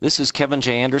This is Kevin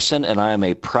J. Anderson, and I am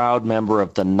a proud member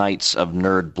of the Knights of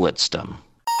Nerd Blitzdom.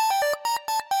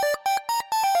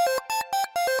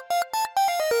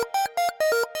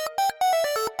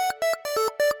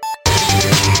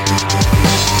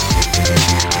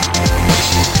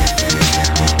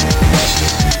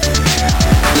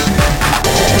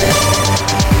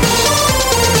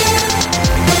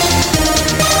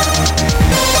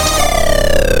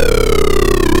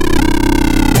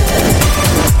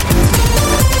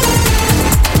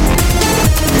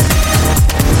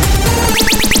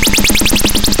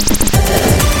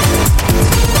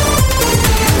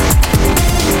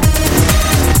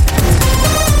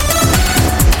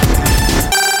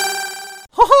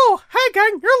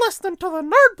 To the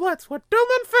Nerd Blitz with Doom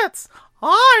Fitz.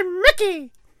 I'm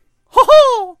Mickey. Ho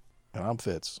ho! And I'm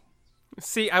Fitz.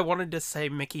 See, I wanted to say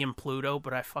Mickey and Pluto,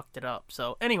 but I fucked it up.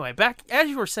 So anyway, back as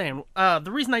you were saying, the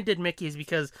reason I did Mickey is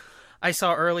because I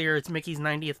saw earlier it's Mickey's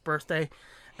 90th birthday,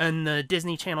 and the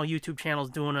Disney Channel YouTube channel is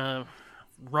doing a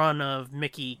run of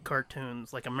Mickey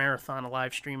cartoons, like a marathon, a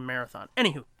live stream marathon.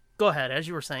 Anywho, go ahead, as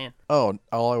you were saying. Oh,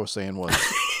 all I was saying was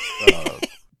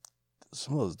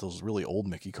some of those really old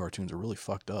Mickey cartoons are really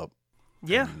fucked up.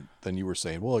 Yeah. And then you were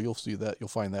saying, well, you'll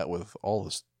find that with all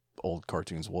this old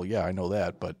cartoons. Well, yeah, I know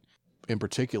that, but in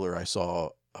particular, I saw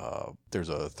there's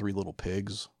a Three Little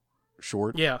Pigs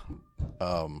short. Yeah.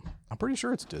 I'm pretty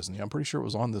sure it's Disney. I'm pretty sure it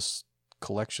was on this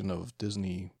collection of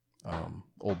Disney,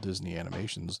 old Disney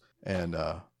animations, and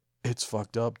it's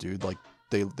fucked up, dude. Like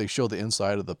they show the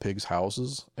inside of the pigs'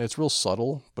 houses, and it's real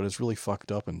subtle, but it's really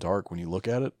fucked up and dark when you look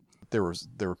at it. There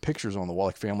were pictures on the wall,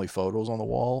 like family photos on the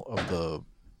wall of the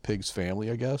pig's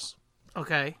family, I guess.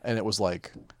 Okay. And it was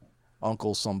like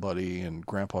uncle somebody and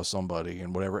grandpa somebody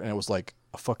and whatever, and it was like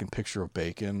a fucking picture of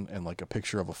bacon and like a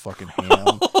picture of a fucking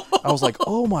ham. I was like,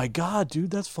 oh my god, dude,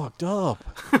 that's fucked up.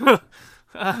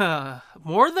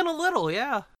 More than a little,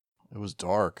 yeah. It was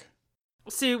dark.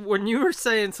 See, when you were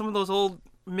saying some of those old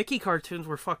Mickey cartoons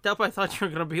were fucked up, I thought you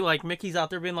were gonna be like Mickey's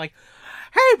out there being like,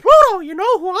 hey Pluto, you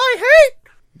know who I hate?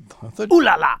 Ooh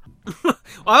la la. Well,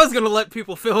 I was going to let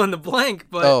people fill in the blank,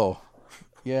 but... Oh.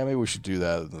 Yeah, maybe we should do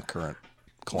that in the current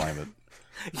climate.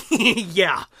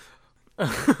 Yeah.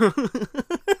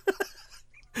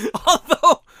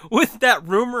 Although, with that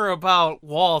rumor about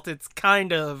Walt, it's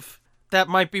kind of... That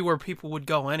might be where people would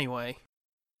go anyway.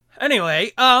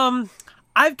 Anyway,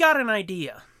 I've got an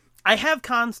idea. I have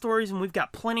con stories and we've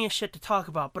got plenty of shit to talk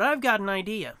about, but I've got an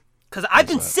idea. Because I've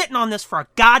been sitting on this for a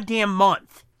goddamn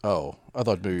month. Oh, I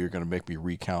thought maybe you were going to make me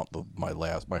recount my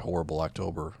horrible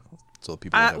October so that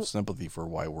people would have sympathy for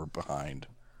why we're behind.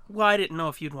 Well, I didn't know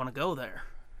if you'd want to go there.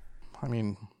 I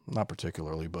mean, not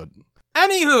particularly, but...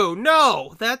 Anywho,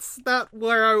 no, that's not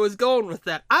where I was going with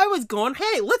that. I was going,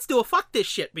 hey, let's do a fuck this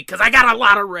shit because I got a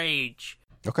lot of rage.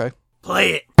 Okay.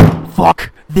 Play it.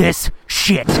 Fuck this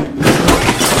shit.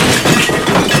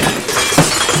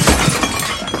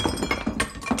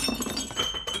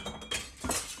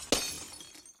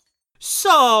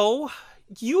 So,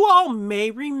 you all may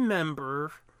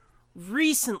remember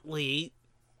recently,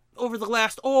 over the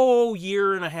last,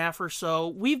 year and a half or so,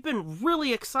 we've been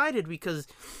really excited because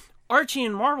Archie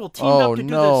and Marvel teamed up to do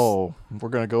this. Oh, no. We're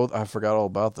going to go... I forgot all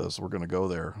about this. We're going to go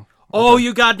there. Oh,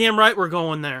 you goddamn right we're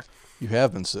going there. You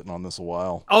have been sitting on this a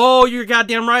while. Oh, you're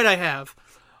goddamn right I have.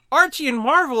 Archie and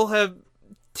Marvel have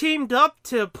teamed up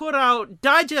to put out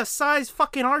digest-sized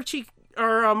fucking Archie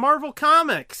or Marvel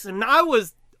comics, and I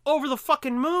was over the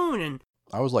fucking moon, and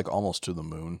I was like almost to the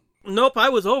moon. Nope, I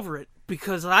was over it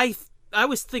because I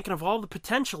was thinking of all the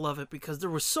potential of it because there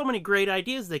were so many great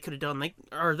ideas they could have done.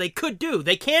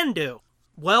 They can do.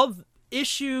 Well,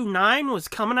 issue 9 was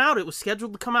coming out. It was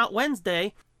scheduled to come out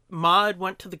Wednesday. Maud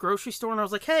went to the grocery store and I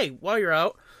was like, hey, while you're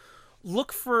out,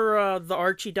 look for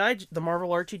the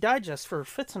Marvel Archie Digest for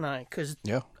Fitz and I, because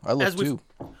yeah, I looked too.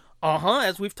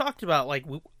 As we've talked about, like,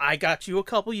 I got you a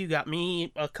couple, you got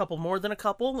me a couple more than a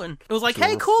couple, and it was like,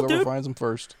 hey, cool, dude. Whoever finds them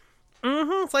first.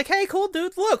 Mm-hmm. It's like, hey, cool,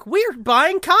 dude, look, we're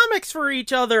buying comics for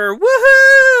each other.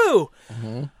 Woohoo!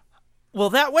 Mm-hmm.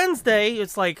 Well, that Wednesday,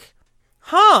 it's like,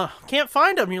 can't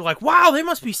find them. And you're like, wow, they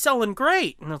must be selling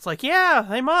great. And it's like, yeah,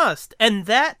 they must.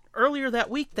 And earlier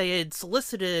that week, they had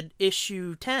solicited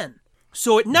issue 10.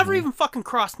 So it never even fucking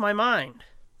crossed my mind.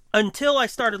 Until I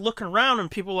started looking around and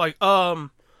people were like,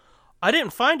 I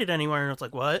didn't find it anywhere. And it's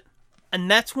like, what? And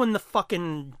that's when the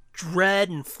fucking dread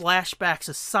and flashbacks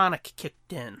of Sonic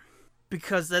kicked in.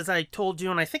 Because as I told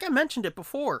you, and I think I mentioned it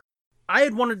before, I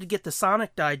had wanted to get the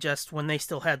Sonic Digest when they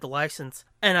still had the license,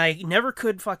 and I never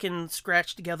could fucking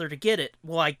scratch together to get it.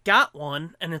 Well, I got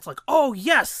one, and it's like, oh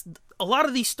yes, a lot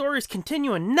of these stories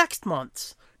continue in next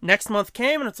month's. Next month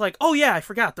came, and it's like, oh yeah, I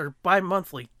forgot, they're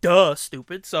bi-monthly. Duh,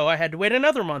 stupid. So I had to wait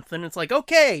another month, and it's like,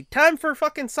 okay, time for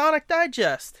fucking Sonic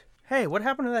Digest. Hey, what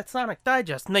happened to that Sonic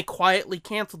Digest? And they quietly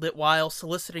canceled it while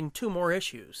soliciting 2 more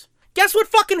issues. Guess what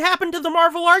fucking happened to the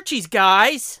Marvel Archies,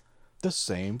 guys? The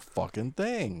same fucking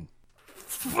thing.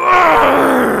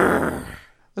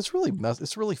 It's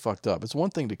really fucked up. It's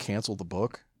one thing to cancel the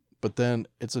book, but then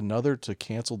it's another to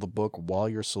cancel the book while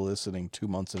you're soliciting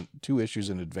 2 issues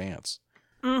in advance.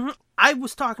 Mm-hmm. I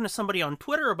was talking to somebody on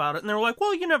Twitter about it, and they were like,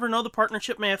 well, you never know, the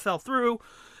partnership may have fell through.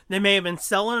 They may have been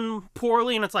selling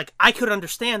poorly, and it's like, I could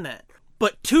understand that.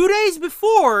 But 2 days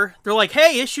before, they're like,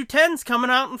 hey, issue 10's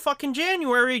coming out in fucking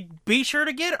January. Be sure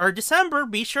to get it. Or December.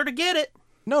 Be sure to get it.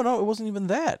 No, it wasn't even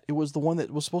that. It was the one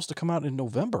that was supposed to come out in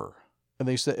November. And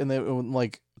they said,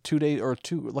 like 2 days or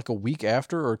like a week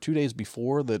after or 2 days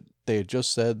before that they had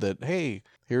just said that, hey,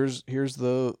 here's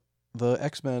the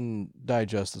X-Men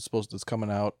digest that's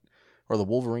coming out, or the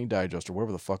Wolverine digest or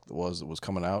whatever the fuck it was that was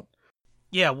coming out.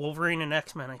 Yeah, Wolverine and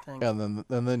X-Men, I think. And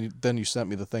then you sent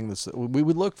me the thing that said, we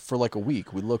looked for like a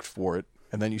week. We looked for it,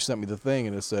 and then you sent me the thing,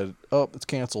 and it said, oh, it's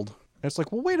canceled. And it's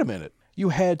like, well, wait a minute. You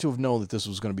had to have known that this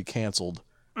was going to be canceled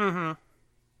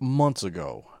months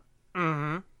ago.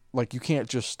 Mm-hmm. Like, you can't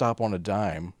just stop on a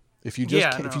dime. If you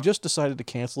just decided to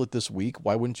cancel it this week,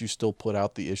 why wouldn't you still put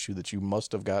out the issue that you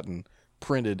must have gotten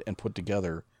printed and put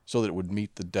together so that it would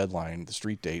meet the deadline, the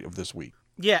street date of this week?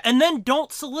 Yeah, and then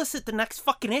don't solicit the next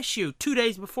fucking issue 2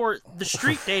 days before the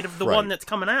street date of the one that's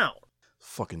coming out.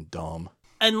 Fucking dumb.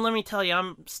 And let me tell you,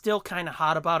 I'm still kind of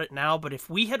hot about it now, but if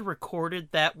we had recorded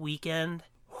that weekend...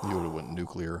 You would have went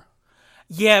nuclear.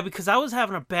 Yeah, because I was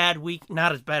having a bad week.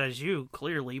 Not as bad as you,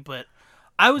 clearly, but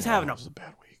I was having a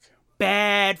bad week.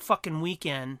 Bad fucking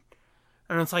weekend.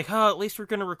 And it's like, oh, at least we're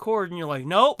going to record. And you're like,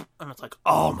 nope. And it's like,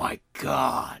 oh my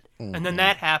God. Mm-hmm. And then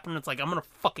that happened. It's like, I'm going to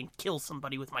fucking kill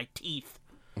somebody with my teeth.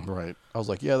 Right. I was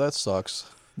like, yeah, that sucks.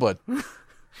 But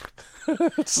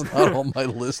it's not on my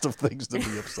list of things to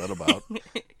be upset about.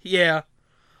 Yeah.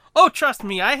 Oh, trust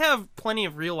me, I have plenty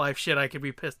of real life shit I could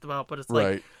be pissed about. But it's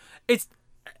like, it's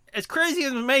as crazy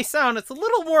as it may sound, it's a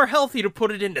little more healthy to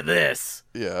put it into this.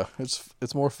 Yeah,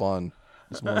 it's more fun.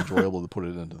 It's more enjoyable to put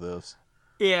it into this.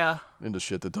 Yeah. Into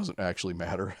shit that doesn't actually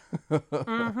matter.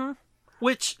 Mm-hmm.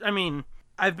 Which, I mean,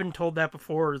 I've been told that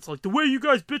before. It's like, the way you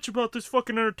guys bitch about this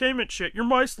fucking entertainment shit,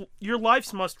 your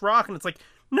lives must rock. And it's like,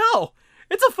 no,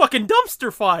 it's a fucking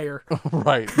dumpster fire.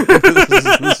 Right.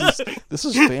 This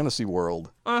is fantasy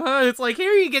world. It's like,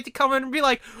 here you get to come in and be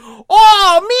like,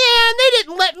 oh man, they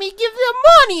didn't let me give them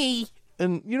money.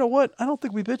 And you know what? I don't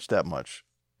think we bitch that much.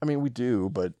 I mean, we do,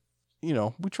 but you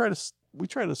know, we try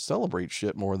to celebrate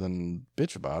shit more than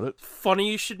bitch about it.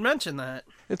 Funny you should mention that.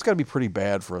 It's got to be pretty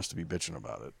bad for us to be bitching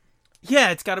about it.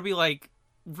 Yeah, it's got to be like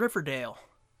Riverdale.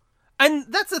 And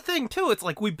that's the thing, too. It's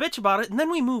like we bitch about it, and then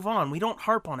we move on. We don't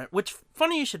harp on it, which,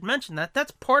 funny you should mention that.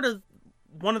 That's part of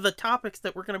one of the topics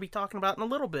that we're going to be talking about in a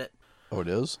little bit. Oh, it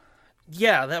is?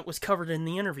 Yeah, that was covered in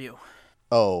the interview.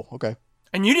 Oh, okay.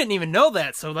 And you didn't even know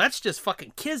that, so that's just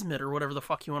fucking kismet or whatever the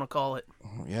fuck you want to call it.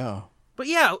 Yeah. But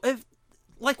yeah,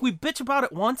 like we bitch about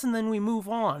it once and then we move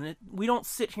on. We don't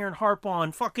sit here and harp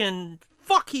on fuck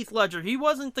Heath Ledger. He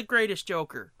wasn't the greatest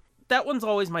Joker. That one's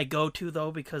always my go-to,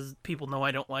 though, because people know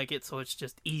I don't like it, so it's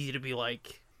just easy to be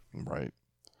like... Right.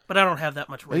 But I don't have that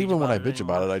much rage. Even when I bitch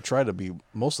anymore. about it, I try to be...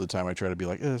 Most of the time, I try to be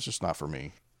like, it's just not for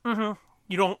me. Mm-hmm.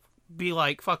 You don't be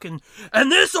like fucking... And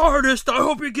this artist, I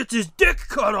hope he gets his dick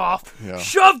cut off,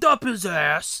 shoved up his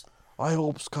ass. I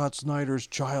hope Scott Snyder's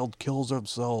child kills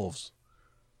themselves.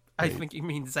 I think you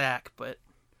mean Zach, but...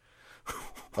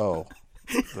 Oh.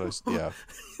 Yeah.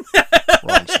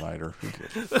 Wrong Snyder. Who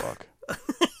gives a fuck?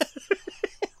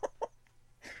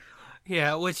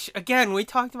 Yeah, which, again, we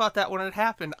talked about that when it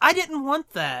happened. I didn't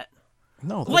want that.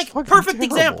 No, that's like, fucking perfect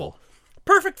terrible. Example.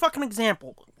 Perfect fucking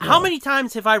example. Yeah. How many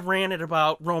times have I ranted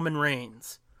about Roman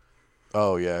Reigns?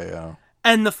 Oh, yeah.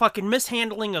 And the fucking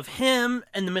mishandling of him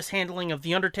and the mishandling of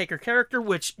the Undertaker character,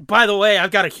 which, by the way,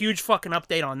 I've got a huge fucking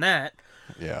update on that.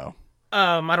 Yeah.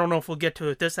 I don't know if we'll get to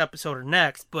it this episode or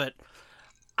next, but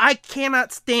I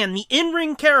cannot stand the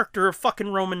in-ring character of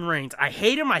fucking Roman Reigns. I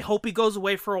hate him. I hope he goes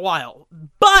away for a while.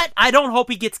 But I don't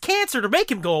hope he gets cancer to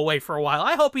make him go away for a while.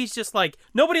 I hope he's just like,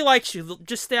 nobody likes you.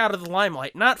 Just stay out of the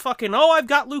limelight. Not fucking, oh, I've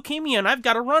got leukemia and I've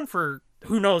got to run for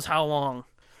who knows how long.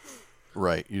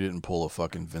 Right. You didn't pull a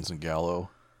fucking Vincent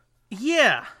Gallo.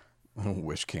 Yeah.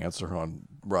 Wish cancer on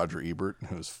Roger Ebert,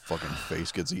 whose fucking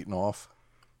face gets eaten off.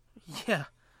 Yeah.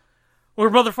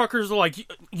 Where motherfuckers are like,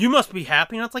 you must be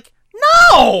happy. And it's like,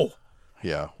 no!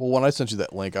 Yeah. Well, when I sent you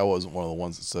that link, I wasn't one of the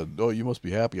ones that said, "Oh, you must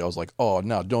be happy." I was like, "Oh,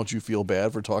 now don't you feel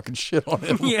bad for talking shit on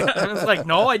him?" Yeah, and I was like,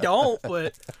 no, I don't,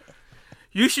 but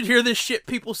you should hear this shit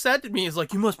people said to me. It's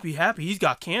like, you must be happy he's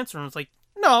got cancer. And it's like,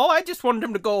 no, I just wanted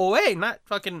him to go away, not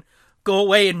fucking go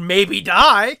away and maybe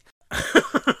die.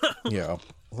 Yeah.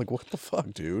 Like, what the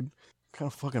fuck, dude? What kind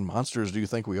of fucking monsters do you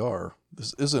think we are?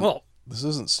 This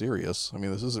isn't serious. I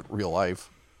mean, this isn't real life.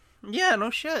 Yeah, no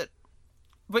shit.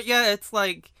 But yeah, it's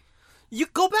like, you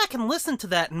go back and listen to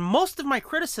that, and most of my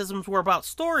criticisms were about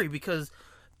story, because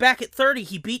back at 30,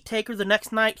 he beat Taker. The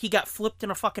next night, he got flipped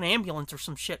in a fucking ambulance or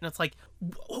some shit, and it's like,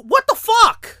 what the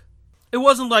fuck? It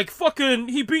wasn't like, fucking,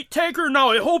 he beat Taker, now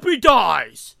I hope he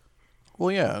dies.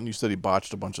 Well, yeah, and you said he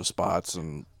botched a bunch of spots,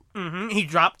 and... Mm-hmm, he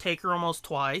dropped Taker almost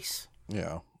twice.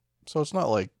 Yeah. So it's not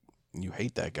like you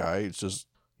hate that guy, it's just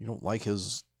you don't like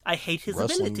his... I hate his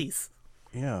wrestling abilities.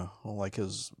 Yeah, I don't like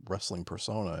his wrestling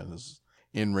persona and his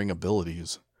in-ring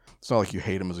abilities. It's not like you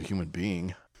hate him as a human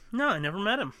being. No, I never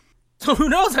met him. So who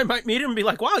knows, I might meet him and be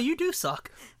like, wow, you do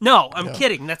suck. No, I'm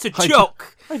kidding, that's a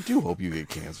joke. I do hope you get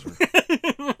cancer.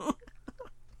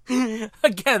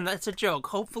 Again, that's a joke.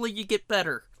 Hopefully you get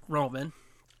better, Roman.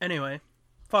 Anyway,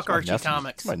 fuck Archie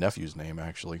Comics. It's my nephew's name,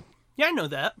 actually. Yeah, I know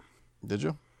that. Did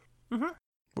you? Mm-hmm.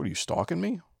 What, are you stalking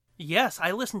me? Yes,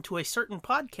 I listened to a certain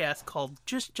podcast called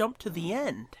Just Jump to the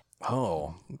End.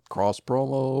 Oh, cross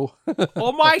promo.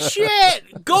 Oh my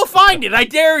shit! Go find it, I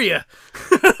dare you.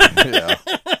 Yeah.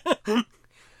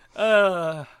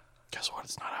 Guess what?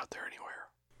 It's not out there anywhere.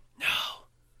 No.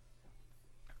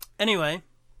 Anyway,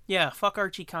 yeah, fuck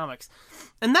Archie Comics.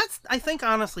 And I think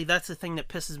honestly, that's the thing that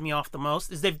pisses me off the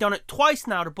most, is they've done it twice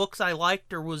now to books I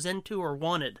liked or was into or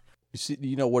wanted. You see,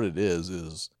 you know what it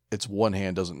is it's one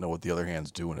hand doesn't know what the other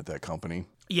hand's doing at that company.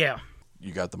 Yeah.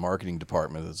 You got the marketing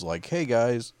department that's like, hey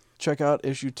guys, check out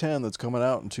issue 10 that's coming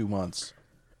out in 2 months.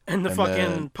 And the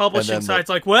fucking publishing side's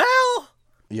like, well...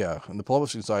 Yeah, and the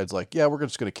publishing side's like, yeah, we're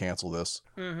just going to cancel this.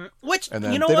 Mm-hmm. Which, and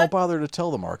then you know they what? don't bother to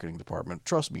tell the marketing department.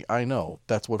 Trust me, I know.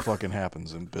 That's what fucking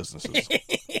happens in businesses.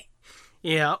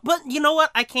 Yeah, but you know what?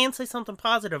 I can say something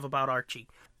positive about Archie.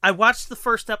 I watched the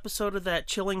first episode of that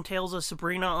Chilling Tales of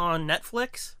Sabrina on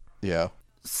Netflix. Yeah.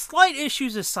 Slight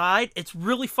issues aside, it's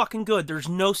really fucking good. There's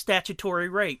no statutory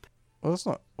rape. Well, that's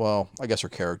not... Well, I guess her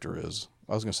character is.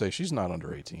 I was going to say, she's not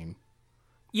under 18.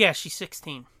 Yeah, she's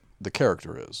 16. The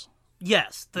character is.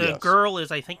 Yes, the girl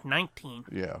is, I think, 19.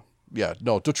 Yeah. Yeah,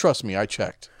 no, trust me, I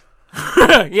checked.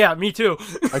 Yeah, me too.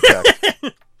 I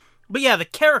checked. But yeah, the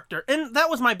character, and that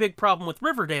was my big problem with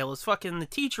Riverdale, is fucking the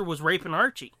teacher was raping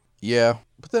Archie. Yeah,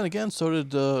 but then again, so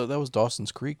did, that was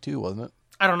Dawson's Creek too, wasn't it?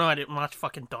 I don't know, I didn't watch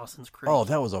fucking Dawson's Creek. Oh,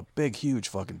 that was a big, huge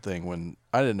fucking thing when...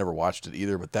 I never watched it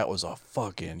either, but that was a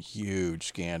fucking huge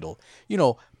scandal. You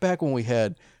know, back when we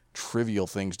had trivial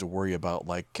things to worry about,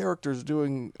 like characters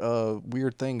doing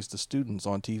weird things to students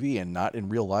on TV and not in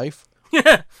real life.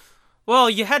 Yeah. Well,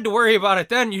 you had to worry about it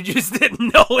then, you just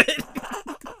didn't know it.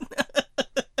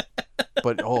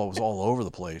 But, it was all over the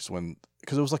place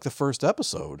because it was like the first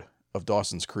episode of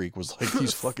Dawson's Creek was like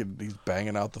he's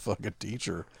banging out the fucking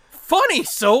teacher. Funny,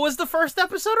 so was the first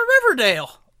episode of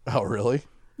Riverdale. Oh, really?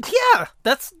 Yeah,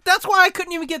 that's why I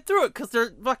couldn't even get through it, because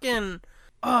they're fucking...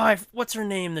 what's her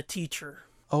name, the teacher?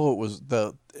 Oh, it was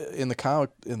in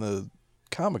the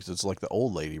comics, it's like the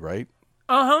old lady, right?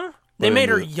 Uh-huh. They made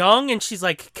her young, and she's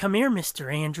like, come here,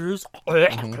 Mr. Andrews.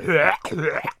 I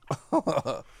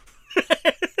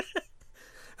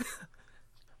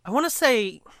want to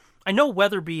say, I know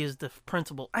Weatherby is the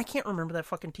principal. I can't remember that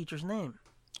fucking teacher's name.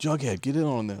 Jughead, get in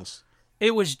on this.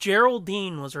 It was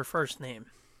Geraldine was her first name.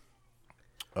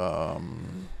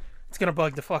 It's gonna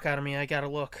bug the fuck out of me. I gotta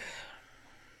look.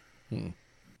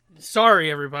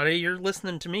 Sorry, everybody. You're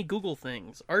listening to me Google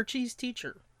things. Archie's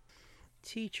teacher.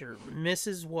 Teacher.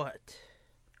 Mrs. what?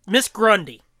 Miss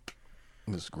Grundy.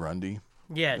 Miss Grundy?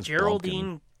 Yeah, Miss Geraldine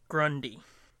Bumpkin. Grundy.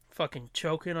 Fucking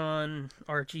choking on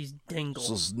Archie's dingle.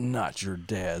 This is not your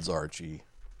dad's Archie.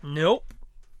 Nope.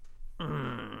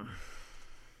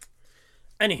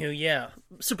 Anywho, yeah.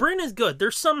 Sabrina's good.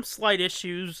 There's some slight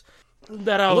issues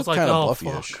that I was like, oh,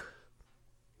 Buffy-ish fuck.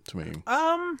 to me.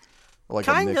 Like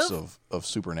a mix of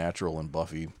Supernatural and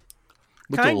Buffy.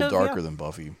 Looked a little darker than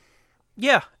Buffy.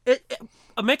 Yeah.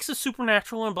 A mix of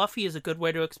Supernatural and Buffy is a good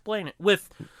way to explain it, with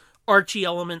Archie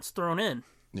elements thrown in.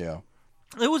 Yeah.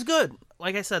 It was good.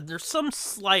 Like I said, there's some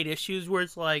slight issues where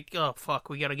it's like, oh, fuck,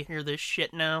 we gotta hear this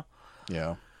shit now.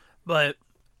 Yeah. But,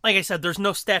 like I said, there's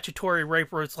no statutory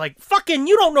rape where it's like, fucking,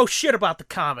 you don't know shit about the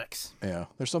comics. Yeah.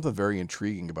 There's something very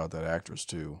intriguing about that actress,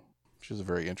 too. She has a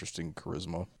very interesting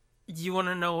charisma. You want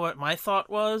to know what my thought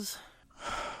was?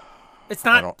 It's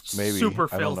not super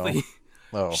filthy.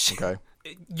 Oh, okay.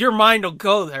 your mind will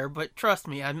go there, but trust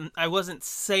me, I wasn't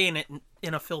saying it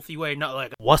in a filthy way, not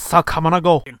like, what's up,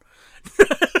 go?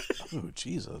 Oh,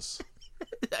 Jesus.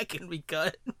 That can be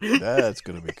cut. That's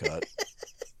going to be cut.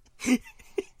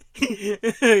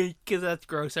 Because that's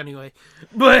gross anyway.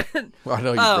 But Well, I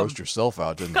know you grossed yourself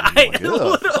out, didn't you?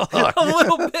 A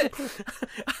little bit.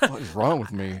 What is wrong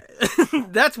with me?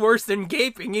 That's worse than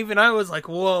gaping. Even I was like,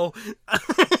 whoa.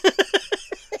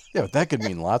 Yeah, but that could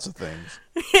mean lots of things.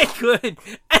 It could.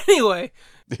 Anyway.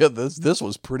 Yeah, this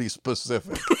was pretty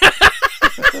specific.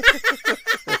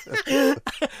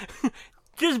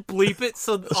 Just bleep it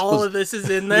so all of this is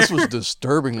in there. This was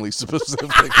disturbingly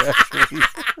specific, actually.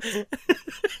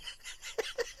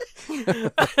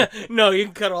 No, you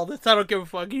can cut all this. I don't give a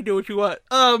fuck. You do what you want.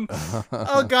 Oh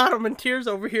God, I'm in tears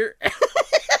over here.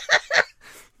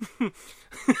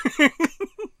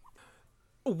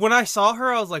 When I saw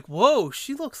her, I was like, "Whoa,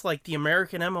 she looks like the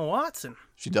American Emma Watson."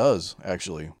 She does,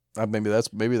 actually. Maybe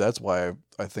that's why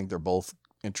I think they're both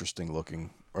interesting looking.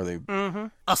 Are they? Mm-hmm.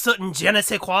 A certain je ne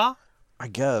sais quoi. I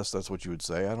guess that's what you would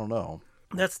say. I don't know.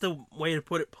 That's the way to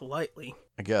put it politely.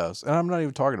 I guess, and I'm not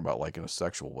even talking about like in a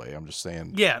sexual way. I'm just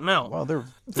saying. Yeah, no. Well,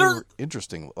 they're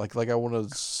interesting. Like I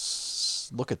want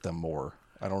to look at them more.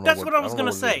 I don't know. That's what I was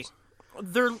gonna say.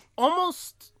 They're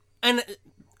almost, and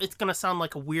it's gonna sound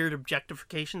like a weird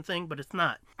objectification thing, but it's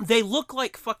not. They look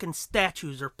like fucking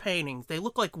statues or paintings. They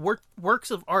look like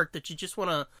works of art that you just want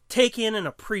to take in and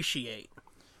appreciate.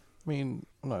 I mean,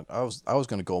 I was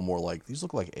going to go more like these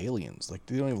look like aliens. Like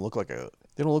they don't even look like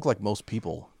they don't look like most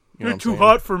people. You know You're too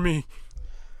hot for me.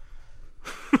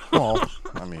 Well,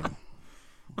 I mean,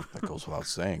 that goes without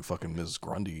saying. Fucking Mrs.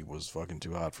 Grundy was fucking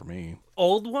too hot for me.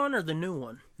 Old one or the new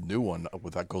one? New one.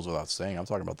 That goes without saying. I'm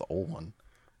talking about the old one.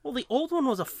 Well, the old one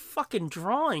was a fucking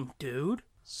drawing, dude.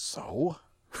 So?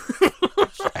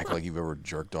 Act like you've ever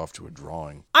jerked off to a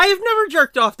drawing. I have never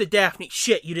jerked off to Daphne.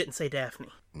 Shit, you didn't say Daphne.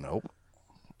 Nope.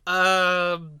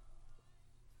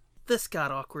 This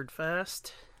got awkward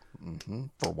fast. Mm-hmm.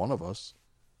 For one of us.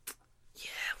 Yeah,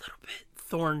 a little bit.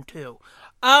 Thorn, too.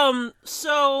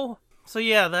 So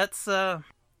yeah, that's,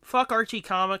 fuck Archie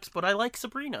comics, but I like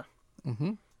Sabrina.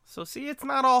 Mm-hmm. So see, it's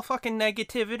not all fucking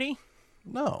negativity.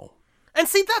 No. And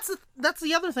see, that's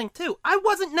the other thing, too. I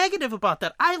wasn't negative about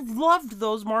that. I loved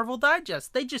those Marvel Digests.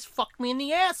 They just fucked me in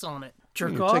the ass on it.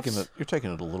 Jerk off. You're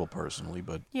taking it a little personally,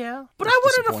 but... Yeah. But I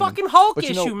wanted a fucking Hulk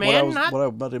issue, man.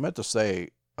 What I meant to say,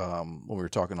 when we were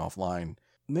talking offline,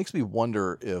 it makes me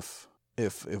wonder if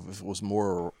it was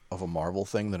more of a Marvel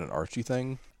thing than an Archie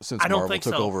thing, since Marvel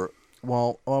took over.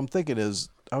 Well, I'm thinking I was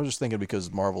just thinking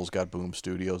because Marvel's got Boom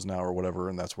Studios now or whatever,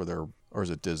 and that's where or is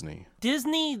it Disney?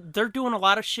 Disney, they're doing a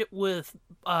lot of shit with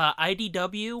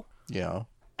IDW. Yeah.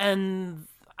 And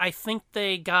I think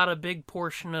they got a big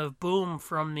portion of Boom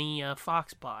from the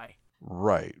Fox buy.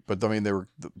 Right, but I mean,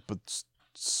 but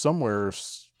somewhere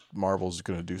Marvel's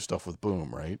going to do stuff with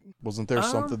Boom, right? Wasn't there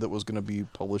something that was going to be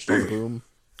published on Boom?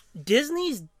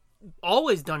 Disney's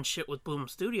always done shit with Boom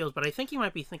Studios, but I think you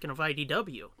might be thinking of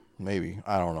IDW. Maybe.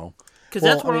 I don't know. Because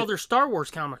that's where all their Star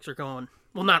Wars comics are going.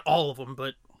 Well, not all of them,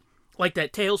 but like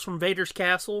that Tales from Vader's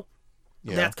Castle.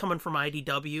 Yeah. That's coming from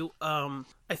IDW.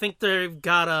 I think they've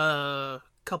got a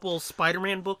couple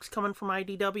Spider-Man books coming from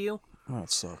IDW. Oh,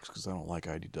 that sucks because I don't like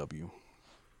IDW.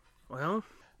 Well,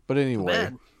 but anyway,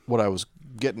 what I was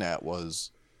getting at was,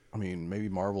 I mean, maybe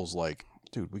Marvel's like,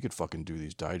 dude, we could fucking do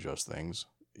these digest things,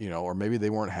 you know, or maybe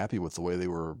they weren't happy with the way they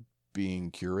were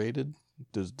being curated.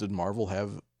 Did Marvel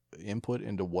have input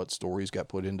into what stories got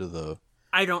put into the...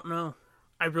 I don't know.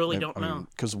 I really don't know.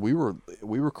 Because we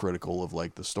were critical of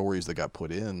like the stories that got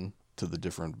put in to the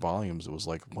different volumes. It was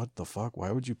like, what the fuck?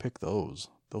 Why would you pick those?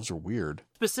 Those are weird.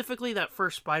 Specifically that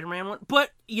first Spider-Man one.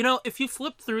 But, you know, if you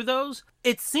flip through those,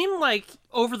 it seemed like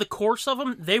over the course of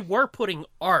them, they were putting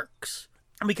arcs.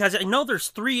 Because I know there's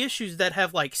 3 issues that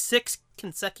have like 6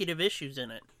 consecutive issues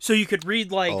in it. So you could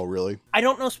read like... Oh, really? I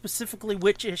don't know specifically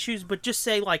which issues, but just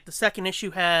say like the second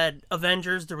issue had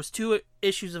Avengers. There was 2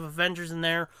 issues of Avengers in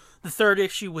there. The third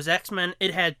issue was X-Men.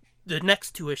 It had the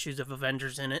next 2 issues of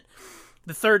Avengers in it.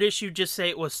 The third issue, just say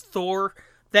it was Thor.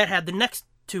 That had the next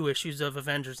 2 issues of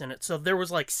Avengers in it. So there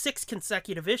was like 6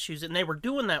 consecutive issues, and they were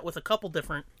doing that with a couple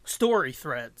different story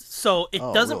threads. So it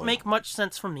doesn't make much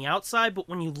sense from the outside, but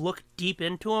when you look deep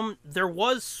into them, there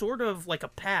was sort of like a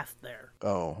path there.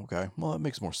 Oh, okay. Well, that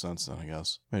makes more sense then, I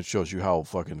guess. And it shows you how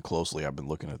fucking closely I've been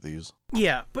looking at these.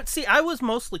 Yeah, but see, I was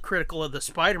mostly critical of the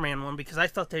Spider-Man one because I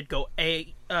thought they'd go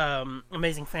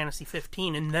Amazing Fantasy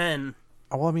 15 and then...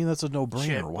 Well, I mean, that's a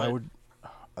no-brainer. Why would...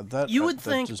 That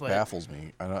think, just baffles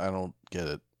me. I don't get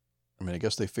it. I mean, I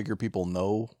guess they figure people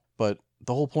know, but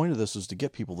the whole point of this is to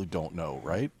get people who don't know,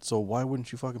 right? So why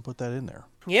wouldn't you fucking put that in there?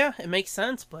 Yeah, it makes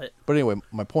sense, but anyway,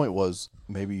 my point was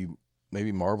maybe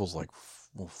Marvel's like,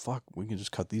 well, fuck, we can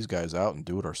just cut these guys out and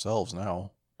do it ourselves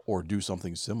now, or do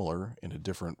something similar in a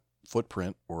different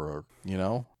footprint, or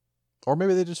or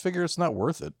maybe they just figure it's not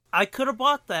worth it. I could have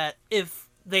bought that if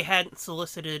they hadn't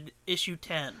solicited issue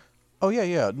 10. Oh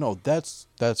yeah, no, it's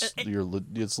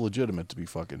legitimate to be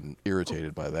fucking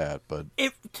irritated by that, but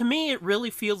to me it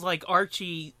really feels like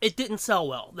Archie, it didn't sell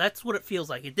well. That's what it feels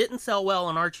like. It didn't sell well,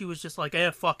 and Archie was just like,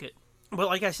 fuck it. But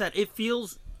like I said, it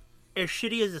feels as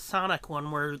shitty as the Sonic one,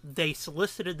 where they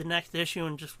solicited the next issue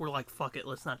and just were like, fuck it,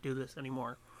 let's not do this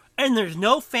anymore. And there's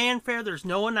no fanfare, there's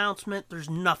no announcement, there's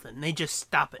nothing. They just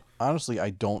stop it. Honestly,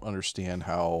 I don't understand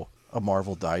how a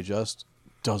Marvel Digest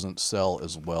doesn't sell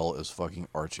as well as fucking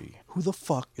Archie. Who the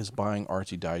fuck is buying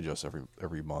Archie Digest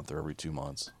every month or every 2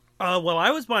 months? Well, I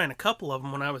was buying a couple of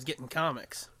them when I was getting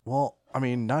comics. Well, I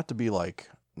mean, not to be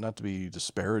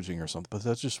disparaging or something, but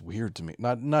that's just weird to me.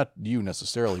 Not you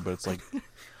necessarily, but it's like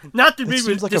not to be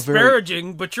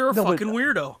disparaging, but you're a fucking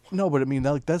weirdo. No, but I mean,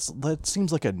 that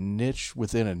seems like a niche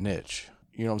within a niche.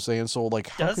 You know what I'm saying? So like,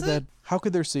 how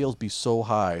could their sales be so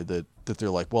high that they're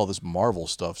like, well, this Marvel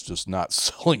stuff's just not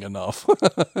selling enough?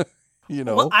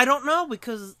 Well, I don't know,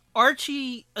 because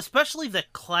Archie, especially the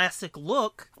classic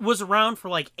look, was around for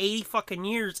like 80 fucking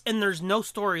years, and there's no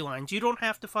storylines. You don't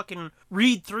have to fucking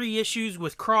read 3 issues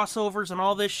with crossovers and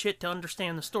all this shit to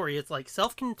understand the story. It's like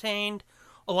self-contained.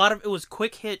 A lot of it was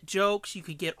quick hit jokes. You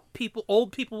could get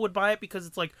old people would buy it because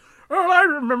it's like, oh, I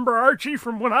remember Archie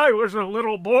from when I was a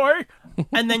little boy.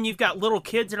 And then you've got little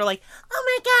kids that are like, oh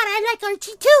my God, I like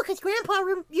Archie too, because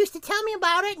Grandpa used to tell me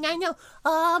about it, and I know,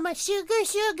 oh, my sugar,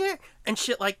 and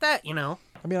shit like that,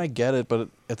 I mean, I get it, but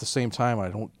at the same time, I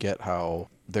don't get how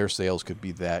their sales could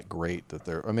be that great that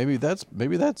they're, or maybe that's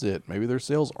it. Maybe their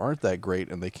sales aren't that great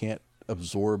and they can't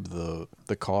absorb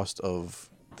the cost of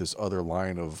this other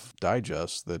line of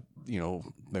digests that,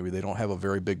 maybe they don't have a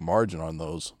very big margin on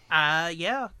those.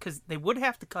 Yeah, because they would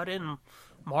have to cut in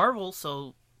Marvel,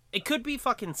 so it could be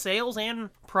fucking sales and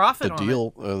profit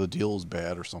the deal is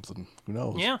bad or something. Who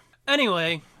knows? Yeah.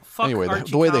 Anyway,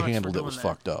 the way they handled it was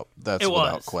fucked up. That's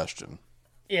without question.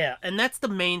 Yeah, and that's the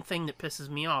main thing that pisses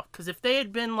me off, because if they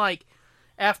had been like,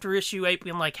 after issue 8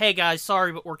 being like, hey guys,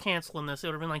 sorry, but we're canceling this, it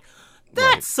would have been like,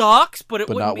 that sucks, but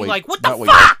wouldn't be like, what the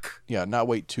fuck? Yeah, not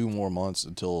wait 2 more months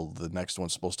until the next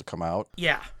one's supposed to come out.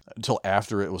 Yeah. Until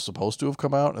after it was supposed to have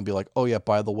come out and be like, oh yeah,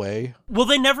 by the way. Well,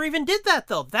 they never even did that,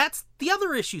 though. That's the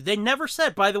other issue. They never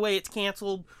said, by the way, it's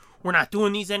canceled. We're not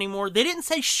doing these anymore. They didn't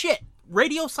say shit.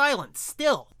 Radio silence,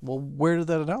 still. Well, where did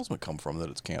that announcement come from that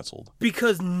it's canceled?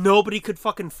 Because nobody could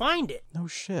fucking find it. No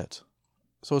shit.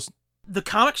 So it's... The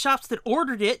comic shops that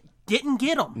ordered it didn't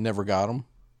get them. Never got them?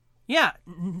 Yeah,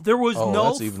 there was no... Oh,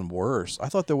 that's even worse. I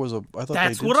thought there was a...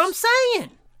 That's what I'm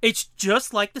saying. It's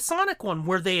just like the Sonic one,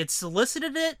 where they had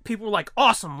solicited it. People were like,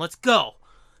 awesome, let's go.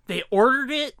 They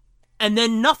ordered it, and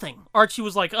then nothing. Archie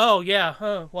was like, oh, yeah,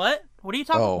 what? What are you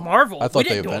talking about? Marvel. We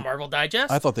didn't do a Marvel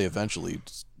Digest. I thought they eventually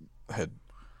had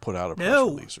put out a press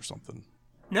release or something.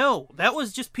 No, that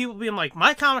was just people being like,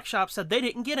 my comic shop said they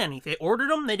didn't get any. They ordered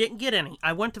them, they didn't get any.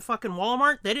 I went to fucking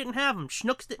Walmart, they didn't have them.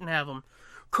 Schnucks didn't have them.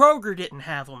 Kroger didn't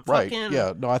have them. Right,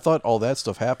 yeah. No, I thought all that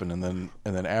stuff happened, and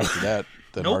then after that,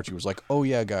 then Archie was like, oh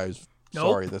yeah, guys,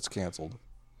 sorry, that's canceled.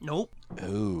 Nope.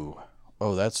 Ooh.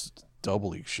 Oh, that's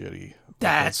doubly shitty.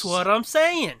 That's what I'm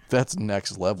saying. That's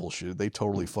next level shit. They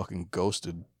totally fucking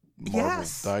ghosted Marvel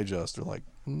Digest. They're like,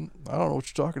 I don't know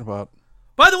what you're talking about.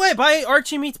 By the way, buy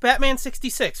Archie Meets Batman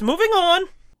 66. Moving on.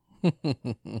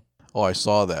 Oh, I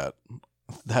saw that.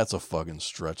 That's a fucking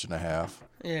stretch and a half.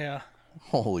 Yeah.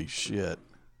 Holy shit.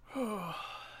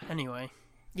 Anyway.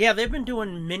 Yeah, they've been doing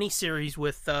miniseries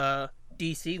with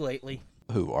DC lately.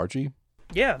 Who, Archie?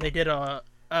 Yeah, they did a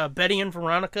Betty and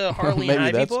Veronica, Harley and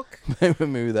Ivy book.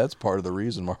 Maybe that's part of the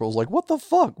reason Marvel's like, what the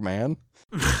fuck, man?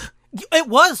 It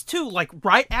was, too. Like,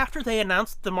 right after they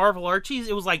announced the Marvel Archies,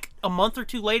 it was like a month or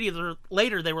two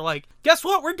later, they were like, guess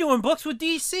what? We're doing books with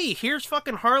DC. Here's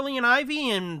fucking Harley and Ivy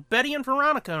and Betty and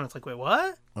Veronica. And it's like, wait,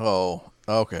 what? Oh,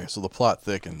 okay. So the plot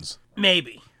thickens.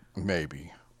 Maybe.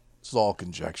 It's all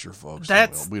conjecture, folks.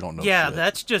 We don't know. Yeah, shit.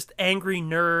 That's just angry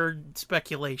nerd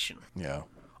speculation. Yeah.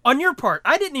 On your part,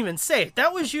 I didn't even say it.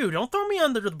 That was you. Don't throw me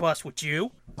under the bus with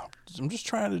you. I'm just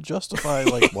trying to justify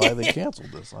why they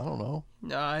canceled this. I don't know.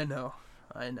 No, I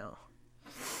know.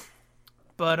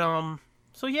 But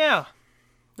so yeah,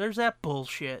 there's that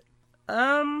bullshit.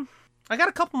 I got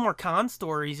a couple more con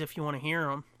stories if you want to hear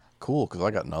them. Cool, because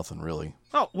I got nothing really.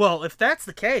 Oh well, if that's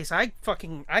the case, I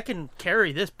can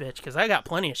carry this bitch because I got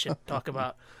plenty of shit to talk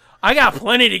about. I got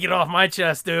plenty to get off my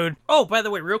chest, dude. Oh, by the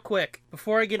way, real quick,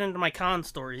 before I get into my con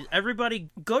stories,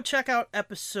 everybody go check out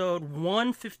episode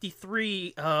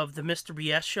 153 of the Mr.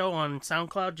 BS Show on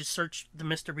SoundCloud. Just search the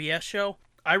Mr. BS Show.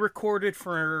 I recorded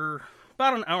for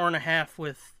about an hour and a half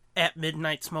with At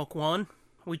Midnight Smoke 1.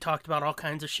 We talked about all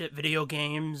kinds of shit, video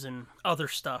games and other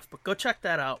stuff, but go check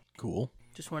that out. Cool.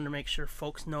 Just wanted to make sure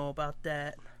folks know about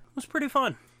that. It was pretty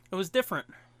fun. It was different.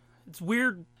 It's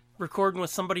weird recording with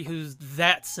somebody who's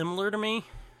that similar to me,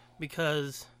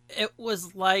 because it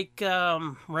was like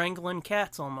wrangling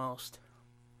cats almost.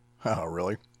 Oh,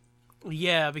 really?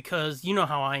 Yeah, because you know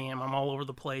how I am. I'm all over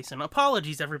the place. And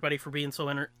apologies, everybody, for being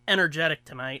so energetic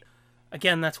tonight.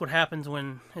 Again, that's what happens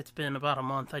when it's been about a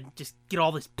month. I just get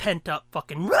all this pent-up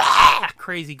fucking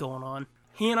crazy going on.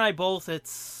 He and I both,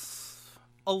 it's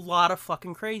a lot of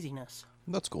fucking craziness.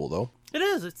 That's cool, though. It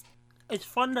is. It's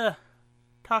fun to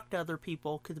talk to other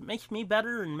people, because it makes me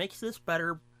better and makes this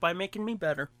better by making me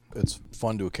better. It's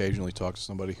fun to occasionally talk to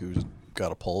somebody who's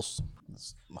got a pulse.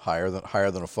 It's higher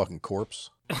than a fucking corpse.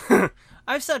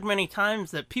 I've said many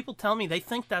times that people tell me they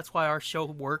think that's why our show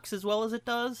works as well as it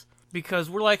does, because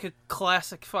we're like a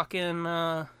classic fucking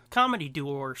comedy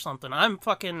duo or something.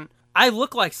 I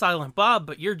look like Silent Bob,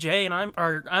 but you're Jay and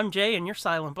I'm Jay and you're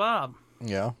Silent Bob.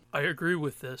 Yeah. I agree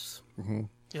with this. Mm-hmm.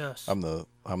 Yes. I'm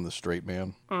the straight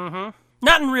man. Mm-hmm.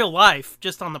 Not in real life,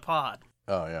 just on the pod.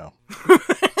 Oh, yeah.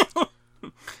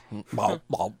 Bow,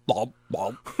 bow, bow,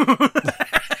 bow.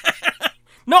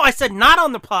 No, I said not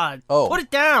on the pod. Oh. Put it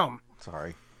down.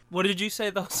 Sorry. What did you say,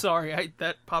 though? Sorry,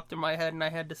 that popped in my head and I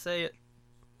had to say it.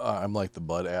 I'm like the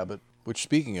Bud Abbott. Which,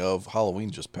 speaking of, Halloween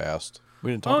just passed.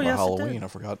 We didn't talk about Halloween. I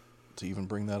forgot to even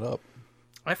bring that up.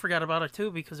 I forgot about it,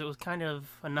 too, because it was kind of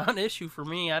a non-issue for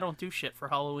me. I don't do shit for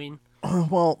Halloween.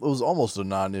 Well, it was almost a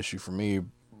non-issue for me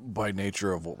by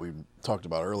nature of what we talked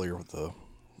about earlier with the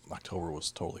October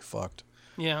was totally fucked.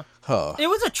 Yeah. Huh. It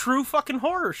was a true fucking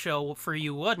horror show for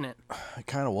you, wasn't it? It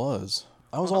kind of was.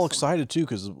 I was all excited, too,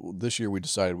 because this year we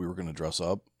decided we were going to dress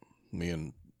up. Me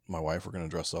and my wife were going to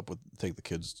dress up, take the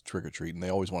kids trick-or-treating. They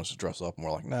always want us to dress up, and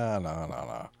we're like,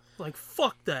 nah. Like,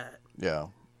 fuck that. Yeah.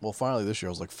 Well, finally this year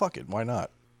I was like, fuck it, why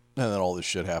not? And then all this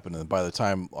shit happened, and by the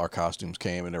time our costumes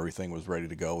came and everything was ready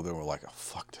to go, then we're like, oh,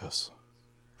 fuck this.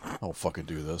 I don't fucking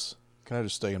do this. Can I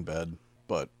just stay in bed?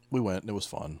 But we went, and it was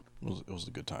fun. It was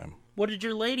a good time. What did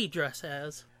your lady dress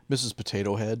as? Mrs.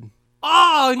 Potato Head.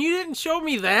 Oh, and you didn't show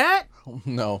me that?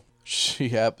 No.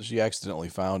 She accidentally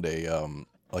found a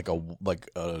like an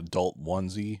adult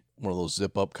onesie, one of those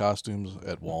zip-up costumes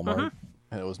at Walmart. Mm-hmm.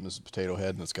 And it was Mrs. Potato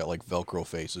Head, and it's got like Velcro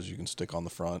faces you can stick on the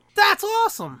front. That's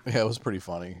awesome. Yeah, it was pretty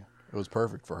funny. It was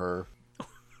perfect for her.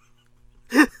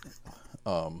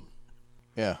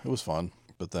 Yeah, it was fun.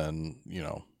 But then,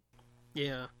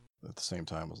 yeah. At the same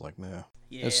time, I was like, nah.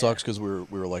 Yeah. It sucks because we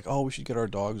were like, oh, we should get our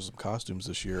dogs some costumes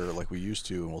this year like we used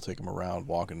to, and we'll take them around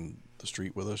walking the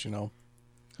street with us, And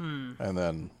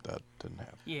then that didn't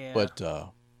happen. Yeah. But,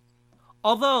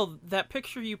 although, that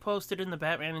picture you posted in the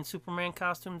Batman and Superman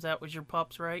costumes, that was your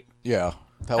pups, right? Yeah.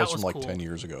 That was from like cool. 10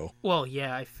 years ago. Well,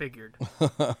 yeah, I figured.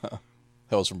 That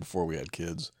was from before we had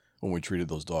kids, when we treated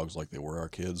those dogs like they were our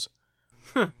kids.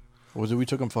 We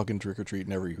took them fucking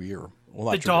trick-or-treating every year. Well,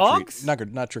 not the dogs?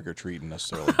 Not trick-or-treating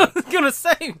necessarily. I was going to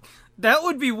say, that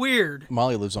would be weird.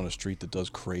 Molly lives on a street that does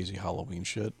crazy Halloween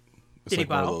shit. It's like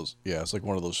one of those, it's like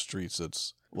one of those streets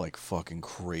that's like fucking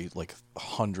crazy. Like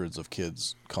hundreds of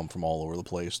kids come from all over the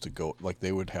place to go. Like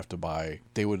they would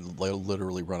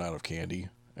literally run out of candy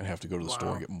and have to go to the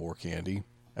store and get more candy.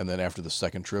 And then after the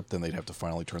second trip, then they'd have to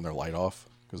finally turn their light off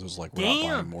because it was like, we're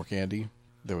not buying more candy.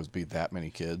 There would be that many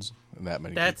kids and that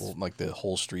many people. Like the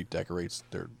whole street decorates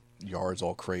their yards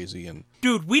all crazy. And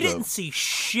dude, we didn't see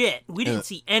shit. We didn't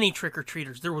see any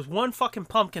trick-or-treaters. There was one fucking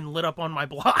pumpkin lit up on my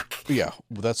block. Yeah,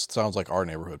 that sounds like our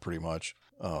neighborhood pretty much.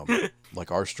 Like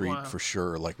our street for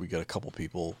sure. Like we get a couple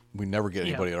people. We never get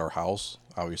anybody at our house,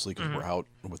 obviously, because we're out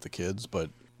with the kids. But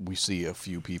we see a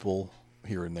few people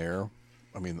here and there.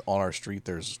 I mean, on our street,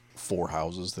 there's 4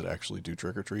 houses that actually do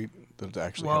trick-or-treat, that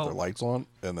actually have their lights on.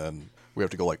 And then we have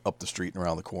to go like up the street and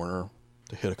around the corner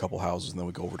to hit a couple houses, and then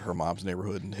we go over to her mom's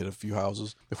neighborhood and hit a few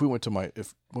houses. If we went to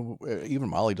even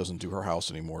Molly doesn't do her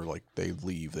house anymore. Like they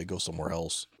leave, they go somewhere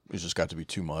else. It's just got to be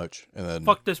too much. And then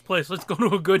fuck this place. Let's go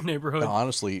to a good neighborhood.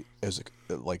 Honestly, as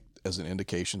an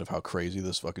indication of how crazy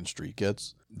this fucking street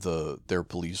gets, their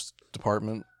police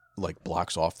department like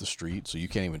blocks off the street, so you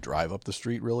can't even drive up the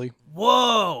street really.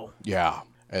 Whoa. Yeah,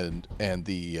 and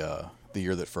the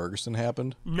year that Ferguson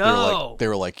happened, no, they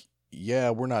were like, yeah,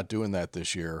 we're not doing that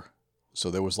this year. So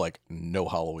there was like no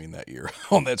Halloween that year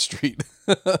on that street.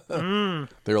 They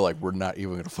were like, we're not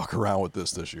even going to fuck around with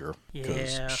this year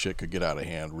because shit could get out of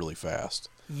hand really fast.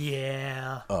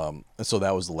 Yeah. And so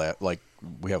that was the last, like,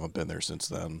 we haven't been there since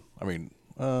then. I mean,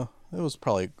 it was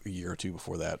probably a year or two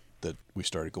before that we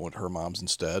started going to her mom's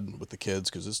instead with the kids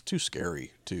because it's too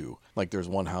scary too. Like there's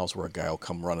one house where a guy will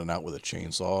come running out with a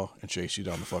chainsaw and chase you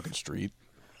down the fucking street.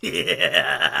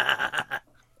 Yeah.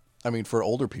 I mean, for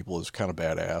older people, it's kind of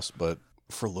badass, but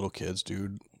for little kids,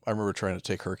 dude, I remember trying to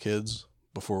take her kids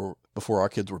before our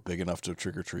kids were big enough to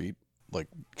trick or treat, like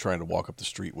trying to walk up the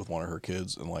street with one of her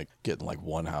kids and like getting like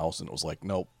one house, and it was like,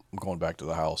 nope, I'm going back to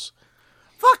the house.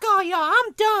 Fuck all y'all,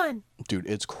 I'm done. Dude,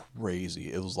 it's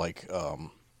crazy. It was like,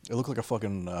 it looked like a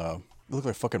fucking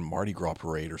Mardi Gras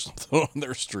parade or something on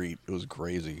their street. It was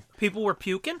crazy. People were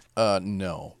puking?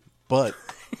 No. But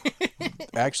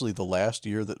actually, the last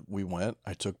year that we went,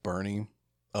 I took Bernie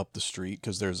up the street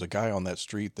because there's a guy on that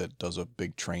street that does a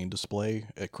big train display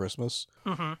at Christmas.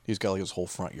 Mm-hmm. He's got like his whole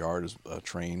front yard is a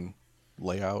train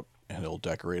layout, and he'll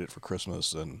decorate it for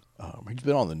Christmas. And he's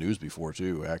been on the news before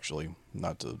too. Actually,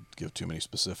 not to give too many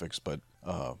specifics, but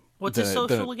what's his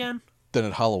social again? Then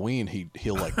at Halloween,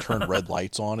 he'll like turn red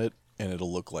lights on it, and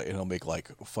it'll make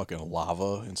like fucking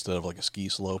lava instead of like a ski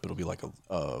slope. It'll be like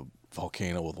a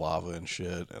volcano with lava and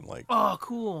shit, and like, oh,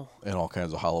 cool, and all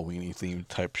kinds of Halloween-y themed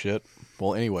type shit.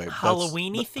 Well, anyway,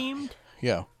 Halloween-y themed,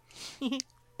 yeah.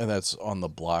 And that's on the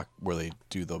block where they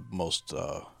do the most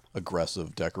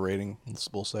aggressive decorating,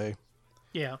 we'll say.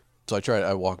 Yeah. So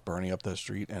I walked Bernie up that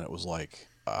street, and it was like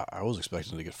I was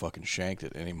expecting to get fucking shanked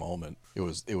at any moment. It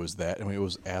was that. I mean, it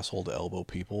was asshole to elbow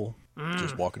people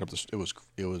just walking up the.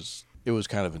 It was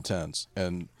kind of intense,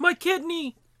 and my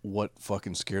kidney. What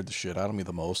fucking scared the shit out of me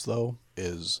the most, though,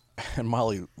 is, and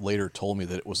Molly later told me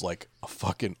that it was like a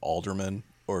fucking alderman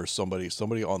or somebody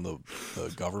on the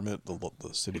government,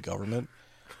 the city government.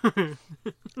 It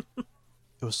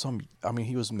was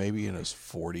he was maybe in his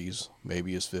 40s,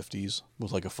 maybe his 50s,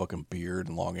 with like a fucking beard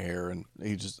and long hair, and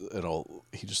he just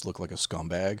looked like a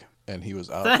scumbag, and he was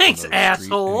out. Thanks,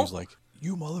 asshole. And he's like,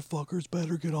 you motherfuckers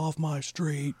better get off my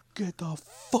street. Get the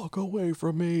fuck away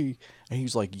from me. And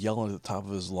he's like yelling at the top of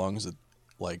his lungs at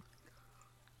like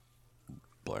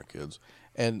black kids.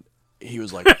 And he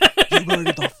was like, you better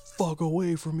get the fuck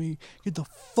away from me. Get the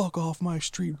fuck off my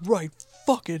street right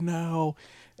fucking now.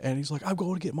 And he's like, I'm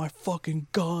going to get my fucking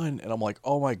gun. And I'm like,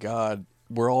 oh my God,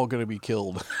 we're all going to be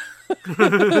killed.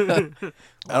 I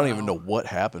don't even know what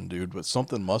happened, dude, but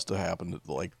something must have happened.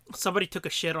 Like somebody took a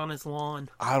shit on his lawn.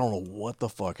 I don't know what the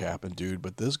fuck happened, dude,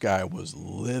 but this guy was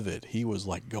livid. He was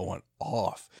like going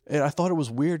off. And I thought it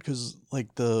was weird because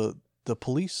like the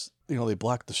police, they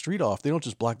block the street off. They don't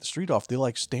just block the street off. They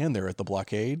like stand there at the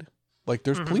blockade. Like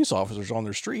there's police officers on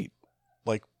their street,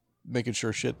 like making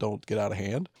sure shit don't get out of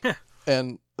hand.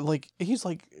 And like he's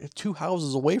like 2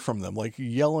 houses away from them, like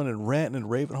yelling and ranting and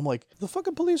raving. I'm like, the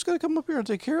fucking police gotta come up here and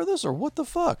take care of this, or what the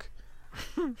fuck?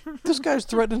 This guy's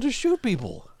threatening to shoot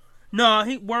people. No,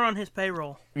 we're on his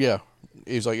payroll. Yeah,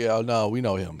 he's like, yeah, no, we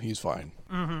know him. He's fine.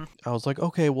 Mm-hmm. I was like,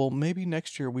 okay, well, maybe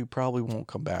next year we probably won't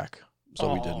come back.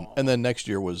 So we didn't. And then next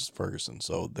year was Ferguson,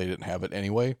 so they didn't have it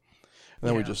anyway. And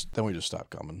then we just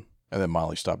stopped coming. And then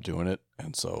Molly stopped doing it,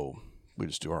 and so we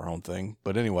just do our own thing.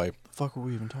 But anyway, the fuck were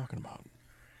we even talking about?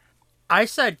 I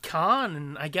said con,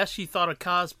 and I guess you thought of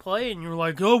cosplay, and you were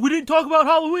like, "Oh, we didn't talk about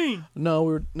Halloween." No,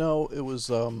 it was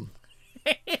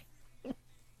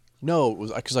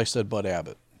because I said Bud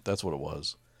Abbott. That's what it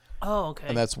was. Oh, okay.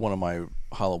 And that's one of my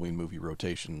Halloween movie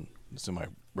rotation. It's in my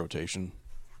rotation.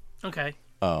 Okay.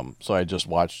 So I just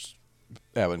watched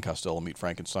Abbott and Costello Meet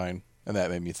Frankenstein, and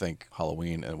that made me think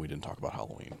Halloween, and we didn't talk about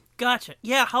Halloween. Gotcha.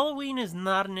 Yeah, Halloween is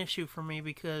not an issue for me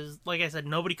because, like I said,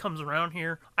 nobody comes around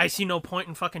here. I see no point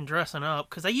in fucking dressing up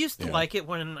because I used to like it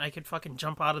when I could fucking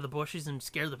jump out of the bushes and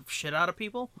scare the shit out of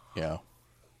people. Yeah.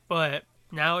 But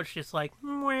now it's just like,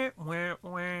 wah, wah,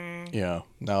 wah. Yeah.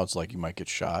 Now it's like you might get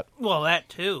shot. Well, that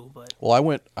too, but. Well, I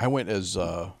went as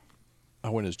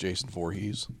Jason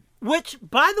Voorhees. Which,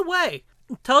 by the way,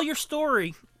 tell your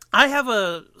story. I have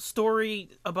a story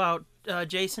about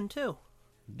Jason too.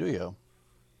 Do you?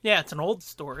 Yeah, it's an old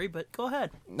story, but go ahead.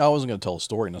 I wasn't going to tell a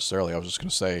story necessarily. I was just going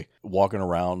to say, walking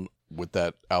around with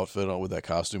that outfit on, with that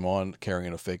costume on,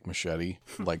 carrying a fake machete,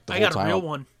 like the whole time. I got a real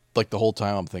one. Like the whole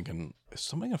time, I'm thinking, is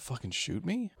somebody going to fucking shoot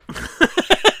me?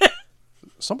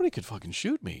 Somebody could fucking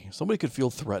shoot me. Somebody could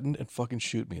feel threatened and fucking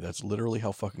shoot me. That's literally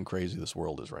how fucking crazy this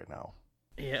world is right now.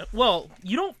 Yeah, well,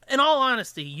 you don't, in all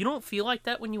honesty, you don't feel like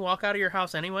that when you walk out of your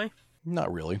house anyway?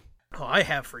 Not really. Oh, I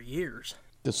have for years.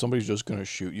 That somebody's just going to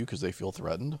shoot you because they feel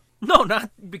threatened? No, not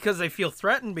because they feel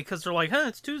threatened, because they're like,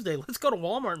 it's Tuesday, let's go to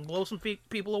Walmart and blow some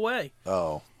people away.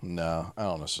 Oh, no. I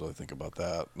don't necessarily think about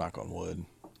that. Knock on wood.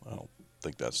 I don't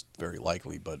think that's very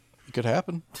likely, but it could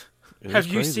happen. Have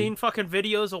you seen fucking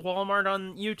videos of Walmart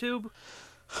on YouTube?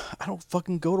 I don't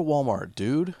fucking go to Walmart,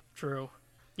 dude. True.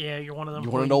 Yeah, you're one of them.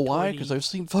 You want to know why? Because I've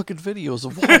seen fucking videos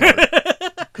of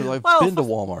Walmart. Because I've been to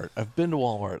Walmart. I've been to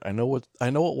Walmart. I know what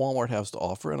Walmart has to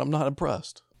offer, and I'm not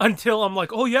impressed. Until I'm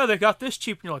like, oh yeah, they got this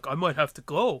cheap, and you're like, I might have to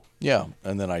go. Yeah,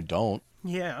 and then I don't.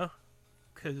 Yeah,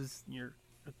 because you're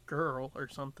a girl or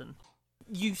something.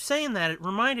 You saying that, it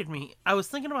reminded me. I was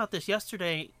thinking about this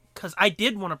yesterday, because I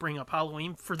did want to bring up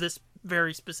Halloween for this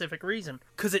very specific reason,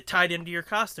 because it tied into your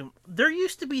costume. There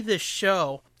used to be this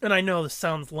show, and I know this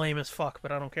sounds lame as fuck,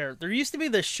 but I don't care. There used to be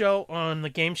this show on the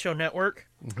Game Show Network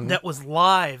that was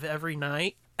live every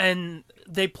night, and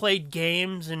they played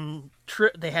games, and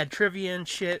they had trivia and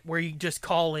shit where you just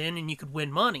call in and you could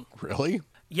win money. Really?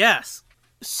 Yes.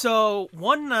 So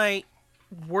one night,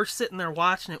 we're sitting there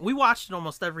watching it. We watched it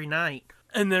almost every night,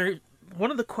 and one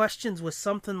of the questions was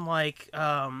something like,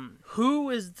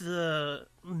 who is the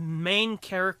main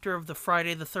character of the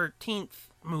Friday the 13th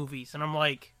movies? And I'm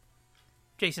like,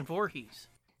 Jason Voorhees.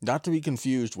 Not to be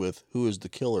confused with who is the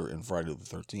killer in Friday the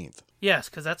 13th. Yes,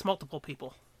 because that's multiple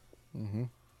people. Mm-hmm.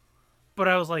 But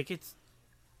I was like, it's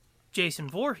Jason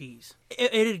Voorhees.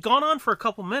 It had gone on for a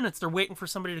couple minutes. They're waiting for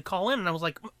somebody to call in, and I was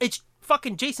like, it's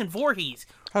fucking Jason Voorhees.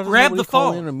 How does grab the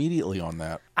phone. Call in immediately on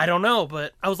that? I don't know,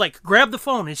 but I was like, grab the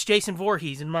phone. It's Jason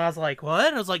Voorhees. And Ma's like,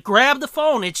 what? I was like, grab the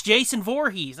phone. It's Jason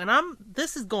Voorhees. And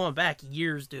this is going back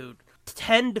years, dude.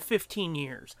 10 to 15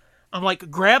 years. I'm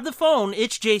like, grab the phone.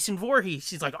 It's Jason Voorhees.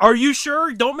 She's like, are you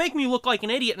sure? Don't make me look like an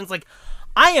idiot. And it's like,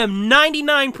 I am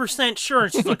 99% sure.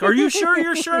 And she's like, are you sure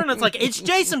you're sure? And it's like, it's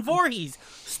Jason Voorhees.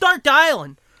 Start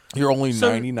dialing. You're only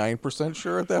 99%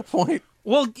 sure at that point?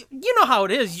 Well, you know how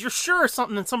it is. You're sure of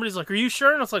something, and somebody's like, are you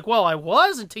sure? And it's like, well, I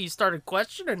was until you started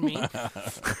questioning me.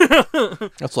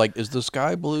 That's like, is the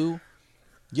sky blue?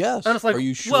 Yes. And it's like, are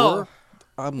you sure? Well,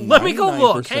 I'm let me go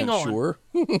look. Hang on. Sure.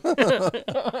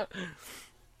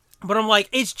 But I'm like,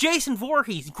 it's Jason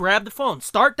Voorhees. Grab the phone.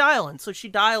 Start dialing. So she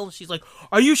dialed, and she's like,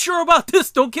 are you sure about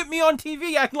this? Don't get me on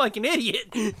TV acting like an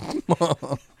idiot.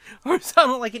 Or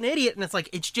sounding like an idiot. And it's like,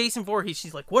 it's Jason Voorhees.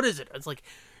 She's like, what is it? It's like,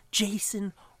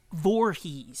 Jason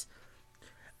Voorhees.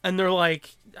 And they're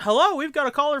like, hello, we've got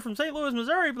a caller from St. Louis,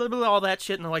 Missouri, blah, blah, blah, all that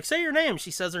shit. And they're like, say your name. She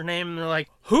says her name, and they're like,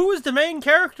 who is the main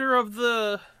character of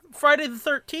the Friday the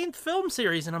 13th film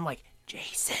series? And I'm like,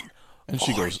 Jason And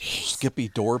she Voorhees. goes, Skippy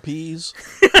Dorpees?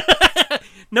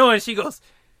 No, and she goes,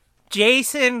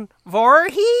 Jason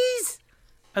Voorhees?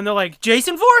 And they're like,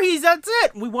 Jason Voorhees, that's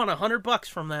it. We won $100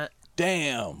 from that.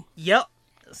 Damn. Yep.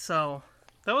 So,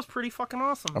 that was pretty fucking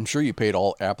awesome. I'm sure you paid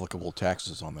all applicable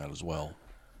taxes on that as well.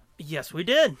 Yes, we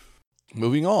did.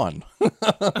 Moving on.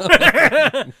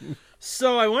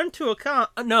 So I went to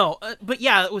but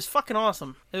yeah, it was fucking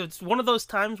awesome. It was one of those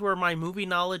times where my movie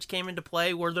knowledge came into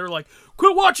play, where they're like,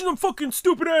 quit watching them fucking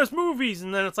stupid ass movies.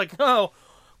 And then it's like, oh,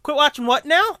 quit watching what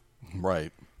now?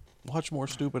 Right. Watch more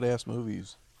stupid ass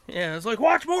movies. Yeah, it's like,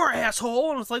 watch more,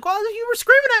 asshole. And it's like, well, you were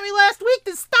screaming at me last week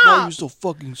to stop. Why are you so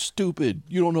fucking stupid?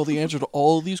 You don't know the answer to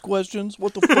all of these questions?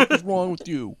 What the fuck is wrong with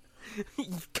you?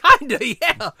 Kinda,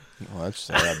 yeah. Well, that's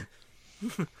sad.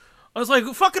 I was like,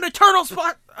 fucking Eternal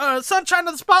Sunshine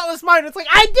of the Spotless Mind. It's like,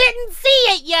 I didn't see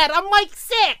it yet. I'm like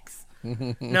 6.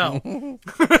 No.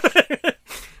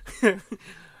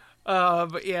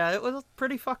 But yeah, it was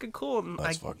pretty fucking cool. And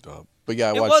that's fucked up. But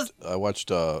yeah, I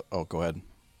watched, oh, go ahead.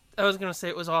 I was going to say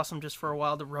it was awesome just for a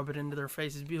while to rub it into their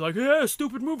faces. Be like, yeah,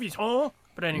 stupid movies, huh?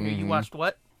 But anyway, you watched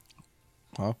what?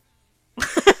 Huh?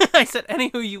 I said,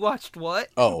 anywho, you watched what?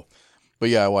 Oh. But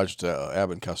yeah, I watched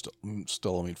Abbott and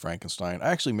Costello Meet Frankenstein. I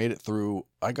actually made it through.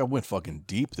 I went fucking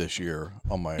deep this year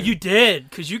on my. You did,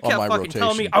 because you kept fucking rotation.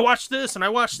 telling me, I watched this and I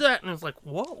watched that, and it was like,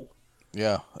 whoa.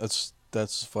 Yeah,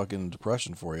 that's fucking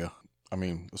depression for you. I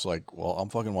mean, it's like, well, I'm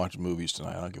fucking watching movies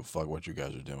tonight. I don't give a fuck what you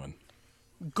guys are doing.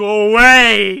 Go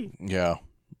away. Yeah,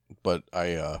 but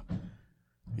I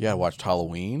watched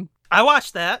Halloween. I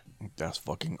watched that. That's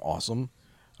fucking awesome.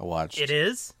 It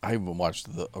is? I even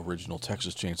watched the original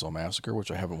Texas Chainsaw Massacre, which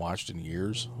I haven't watched in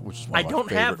years, which is one of my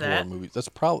don't have favorite that. horror movies. That's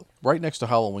probably right next to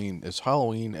Halloween. It's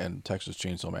Halloween and Texas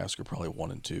Chainsaw Massacre, probably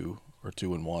 1 and 2, or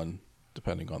 2 and 1,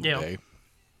 depending on the day.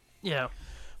 Yeah.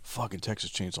 Fucking Texas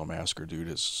Chainsaw Massacre, dude,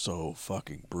 is so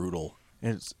fucking brutal.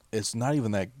 And it's not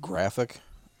even that graphic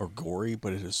or gory,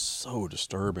 but it is so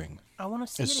disturbing. I want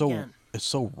to see it again. It's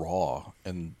so raw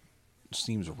and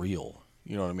seems real.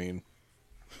 You know what I mean?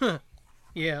 Huh.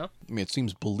 Yeah. I mean, it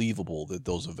seems believable that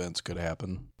those events could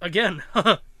happen. Again,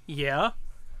 yeah.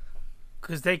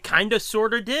 Because they kind of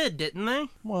sort of did, didn't they?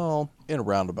 Well, in a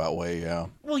roundabout way, yeah.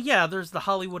 Well, yeah, there's the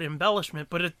Hollywood embellishment,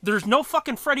 but there's no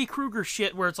fucking Freddy Krueger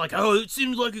shit where it's like, oh, it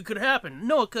seems like it could happen.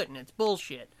 No, it couldn't. It's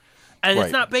bullshit. And Right.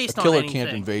 it's not based on A killer anything.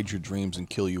 can't invade your dreams and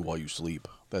kill you while you sleep.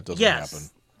 That doesn't Yes. happen.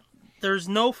 There's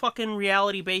no fucking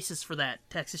reality basis for that.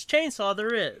 Texas Chainsaw,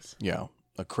 there is. Yeah.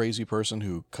 A crazy person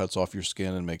who cuts off your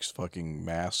skin and makes fucking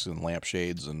masks and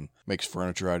lampshades and makes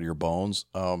furniture out of your bones.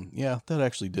 Yeah, that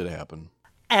actually did happen.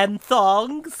 And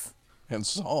thongs. And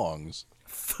songs.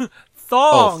 Thongs.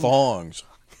 Oh, thongs.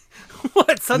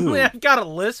 What? Suddenly Ooh. I've got a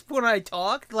lisp when I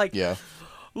talk? Like, Yeah.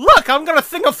 look, I'm gonna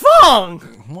sing a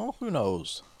thong! Well, who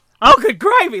knows? Oh, good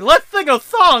gravy, let's sing a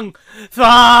song!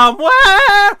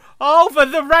 Somewhere over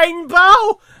the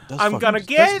rainbow, I'm gonna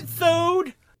get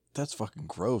sued! That's fucking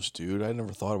gross, dude. I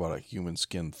never thought about a human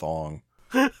skin thong.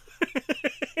 That's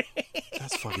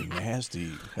fucking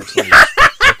nasty. That's like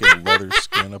fucking leather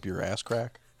skin up your ass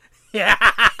crack. Yeah.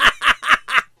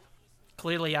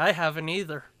 Clearly I haven't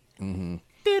either. Mm-hmm.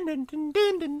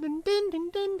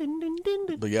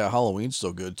 But yeah, Halloween's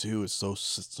so good too. It's so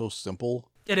simple.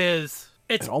 It is.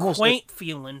 It's almost quaint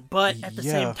feeling, but at the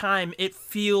same time, it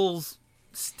feels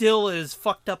still as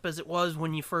fucked up as it was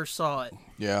when you first saw it.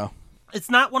 Yeah. It's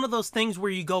not one of those things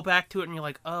where you go back to it and you're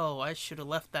like, oh, I should have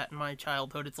left that in my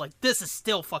childhood. It's like, this is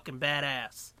still fucking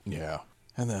badass. Yeah.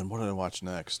 And then what did I watch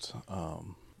next?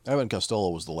 Abbott and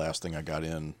Costello was the last thing I got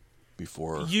in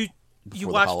before. You the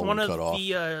watched Halloween one of cutoff.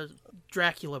 the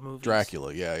Dracula movies.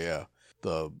 Dracula, yeah.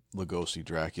 The Lugosi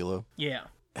Dracula. Yeah.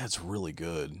 That's really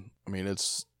good. I mean,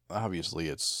 it's obviously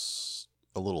it's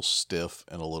a little stiff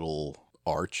and a little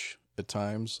arch at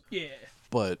times. Yeah.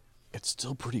 But it's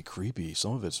still pretty creepy.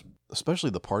 Some of it's, especially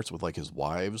the parts with like his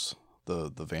wives,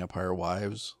 the vampire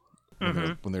wives,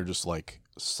 when they're just like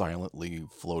silently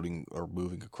floating or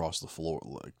moving across the floor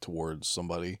like towards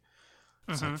somebody.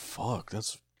 It's like, fuck,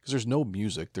 that's because there's no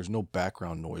music, there's no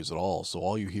background noise at all. So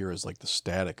all you hear is like the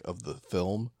static of the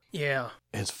film. Yeah.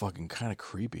 It's fucking kind of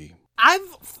creepy.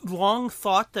 I've long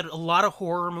thought that a lot of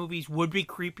horror movies would be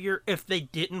creepier if they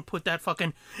didn't put that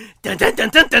fucking dun dun dun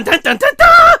dun dun dun dun dun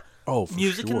dun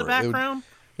music in the background.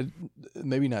 It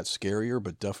maybe not scarier,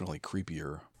 but definitely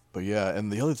creepier. But yeah,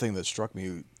 and the other thing that struck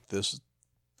me this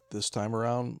time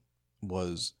around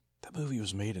was that movie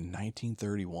was made in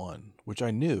 1931, which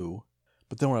I knew.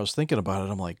 But then when I was thinking about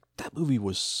it, I'm like, that movie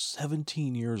was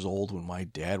 17 years old when my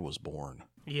dad was born.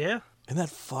 Yeah. Isn't that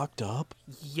fucked up?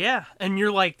 Yeah, and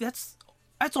you're like, that's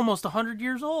almost 100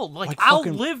 years old. Like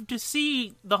fucking... I'll live to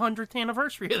see the 100th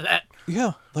anniversary of that.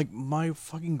 Yeah, like my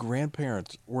fucking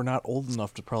grandparents were not old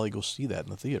enough to probably go see that in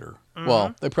the theater.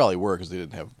 Well, they probably were because they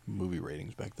didn't have movie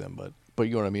ratings back then. But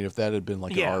you know what I mean? If that had been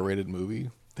like an R-rated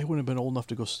movie, they wouldn't have been old enough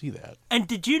to go see that. And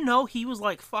did you know he was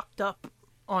like fucked up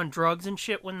on drugs and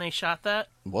shit when they shot that?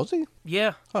 Was he?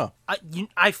 Yeah. Huh.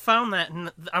 I found that,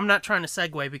 and I'm not trying to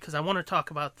segue because I want to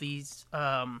talk about these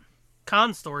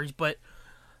con stories, but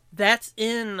that's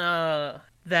in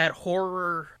that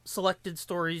horror selected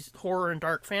stories, horror and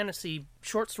dark fantasy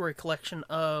short story collection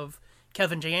of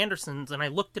Kevin J. Anderson's, and I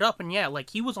looked it up, and yeah,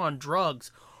 like he was on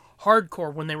drugs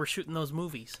hardcore when they were shooting those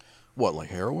movies. What, like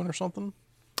heroin or something?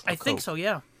 I think so,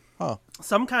 yeah. Huh.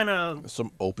 Some kind of...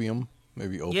 Some opium?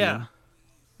 Maybe opium? Yeah.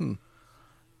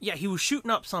 Yeah, he was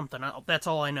shooting up something. That's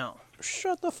all I know.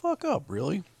 Shut the fuck up,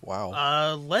 really? Wow.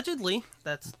 Allegedly.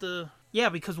 That's the... Yeah,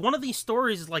 because one of these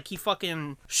stories is like he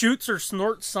fucking shoots or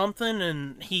snorts something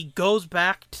and he goes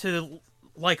back to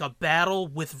like a battle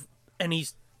with... And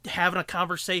he's having a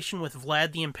conversation with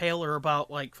Vlad the Impaler about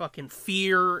like fucking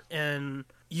fear and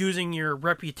using your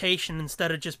reputation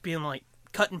instead of just being like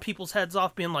cutting people's heads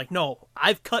off, being like, no,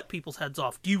 I've cut people's heads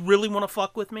off. Do you really want to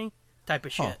fuck with me? Type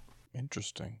of shit. Huh.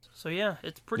 Interesting. So yeah,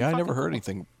 it's pretty. Yeah, I fucking never heard cool.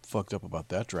 anything fucked up about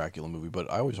that Dracula movie,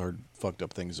 but I always heard fucked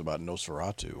up things about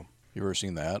Nosferatu. You ever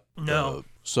seen that? No.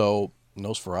 So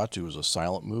Nosferatu was a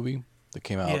silent movie that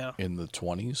came out in the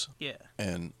 1920s. Yeah.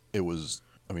 And it was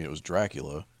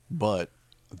Dracula, but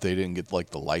they didn't get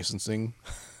like the licensing.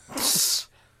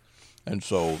 And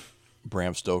so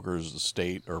Bram Stoker's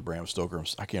estate, or Bram Stoker,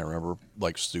 I can't remember,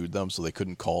 like sued them, so they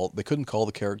couldn't call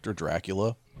the character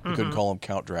Dracula. They couldn't call him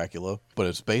Count Dracula, but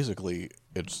it's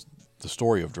the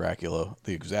story of Dracula,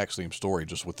 the exact same story,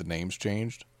 just with the names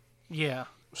changed. Yeah.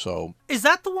 So is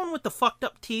that the one with the fucked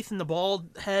up teeth and the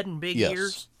bald head and big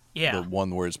ears? Yeah. The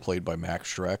one where it's played by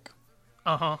Max Schreck.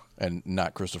 Uh-huh. And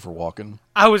not Christopher Walken.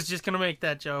 I was just gonna make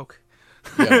that joke.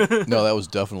 Yeah. No, that was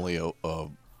definitely an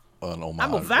homage.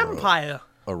 I'm a vampire.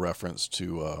 A reference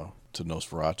to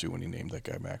Nosferatu when he named that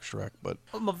guy Max Schreck, but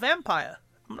I'm a vampire.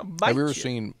 I'm gonna bite Have you ever you.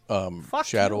 seen Fuck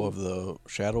Shadow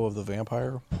you. of the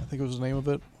Vampire? I think it was the name of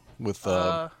it, with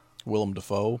Willem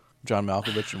Dafoe, John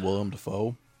Malkovich, and Willem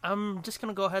Dafoe. I'm just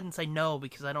gonna go ahead and say no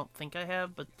because I don't think I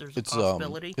have, but there's a It's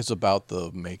possibility. it's about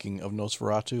the making of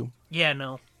Nosferatu. Yeah,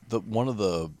 no. One of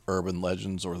the urban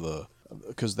legends,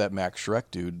 because that Max Schreck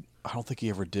dude, I don't think he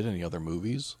ever did any other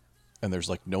movies, and there's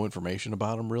like no information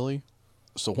about him really.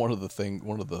 So one of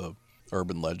the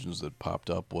urban legends that popped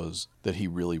up was that he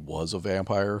really was a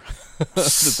vampire.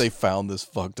 That they found this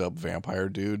fucked up vampire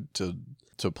dude to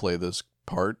play this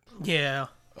part. Yeah.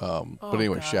 But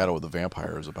anyway, God. Shadow of the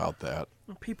Vampire is about that.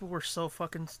 People were so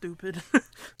fucking stupid.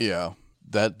 Yeah,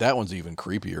 that one's even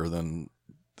creepier than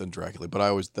Dracula.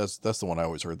 But that's the one I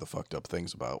always heard the fucked up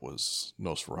things about was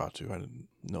Nosferatu. I didn't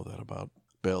know that about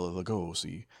Bela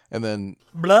Lugosi. And then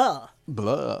Blah.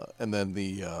 and then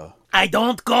the I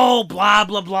don't go, blah,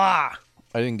 blah, blah.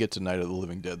 I didn't get to Night of the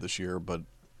Living Dead this year, but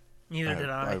Neither did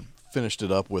I. I finished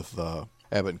it up with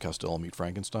Abbott and Costello Meet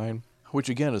Frankenstein, which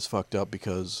again is fucked up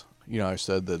because, I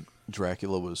said that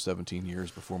Dracula was 17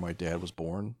 years before my dad was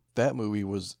born. That movie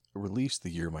was released the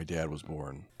year my dad was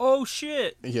born. Oh,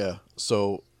 shit. Yeah,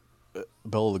 so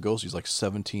Bela Lugosi's like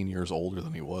 17 years older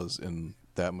than he was in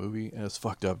that movie, and it's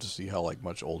fucked up to see how like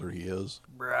much older he is.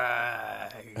 Right.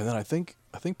 And then I think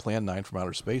Plan 9 from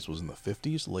Outer Space was in the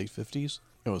 50s, late 50s.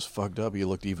 It was fucked up. He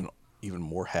looked even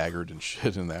more haggard and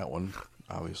shit in that one,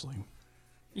 obviously.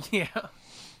 Yeah.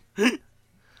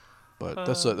 But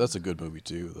that's a good movie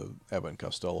too, the Abbott and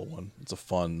Costello one. It's a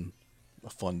fun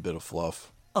bit of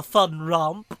fluff. A fun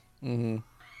romp. Mm-hmm.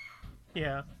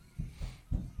 Yeah.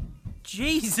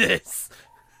 Jesus.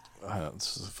 I don't know,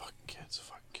 this is a fucking kid. It's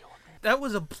fucking killing me. That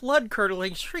was a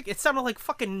blood-curdling shriek. It sounded like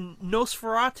fucking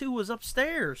Nosferatu was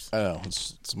upstairs. I know.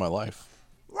 It's my life.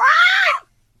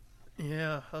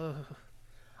 Yeah.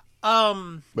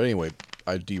 But anyway,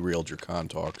 I derailed your con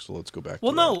talk, so let's go back.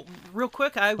 Well, to no, real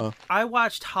quick. I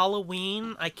watched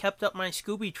Halloween. I kept up my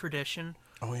Scooby tradition.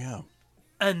 Oh yeah.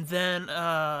 And then,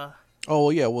 Oh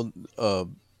well, yeah. Well,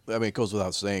 I mean, it goes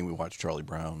without saying we watched Charlie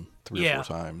Brown 3 or 4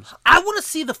 times. I want to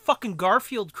see the fucking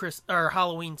Garfield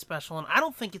Halloween special, and I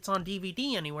don't think it's on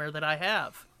DVD anywhere that I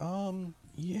have.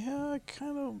 Yeah,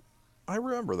 I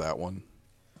remember that one.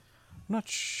 I'm not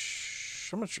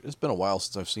sure. It's been a while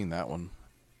since I've seen that one.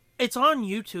 It's on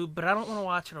YouTube, but I don't want to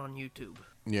watch it on YouTube.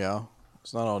 Yeah,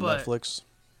 it's not on Netflix.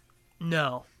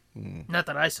 No, not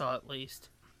that I saw at least.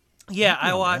 Yeah,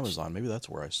 I watched Amazon. Maybe that's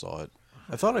where I saw it.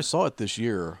 I thought I saw it this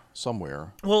year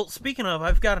somewhere. Well, speaking of,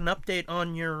 I've got an update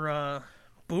on your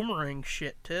Boomerang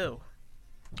shit too.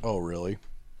 Oh, really?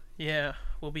 Yeah,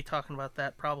 we'll be talking about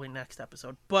that probably next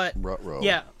episode. But Ruh-roh.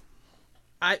 yeah,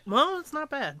 it's not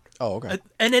bad. Oh, okay.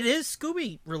 And it is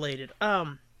Scooby related.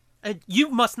 You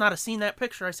must not have seen that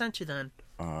picture I sent you then.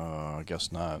 I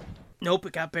guess not. Nope,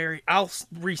 it got buried. I'll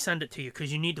resend it to you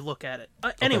because you need to look at it.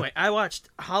 Anyway, I watched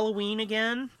Halloween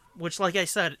again, which, like I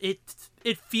said,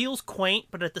 it feels quaint,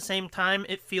 but at the same time,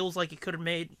 it feels like it could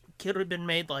have been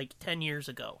made like 10 years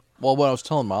ago. Well, what I was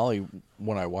telling Molly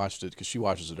when I watched it, because she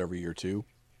watches it every year too.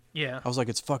 Yeah. I was like,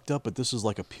 it's fucked up, but this is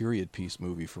like a period piece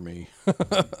movie for me.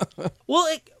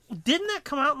 Well, didn't that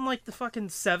come out in like the fucking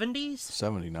 70s?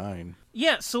 79.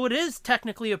 Yeah, so it is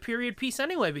technically a period piece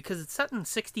anyway because it's set in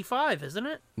 65, isn't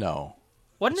it? No.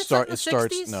 Wasn't it set in the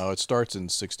 60s? No, it starts in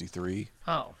 63.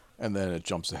 Oh. And then it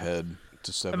jumps ahead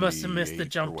to 78. I must have missed the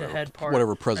jump ahead part.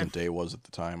 Whatever present day was at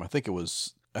the time. I think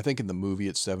in the movie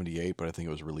it's 78, but I think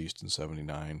it was released in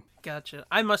 79. Gotcha.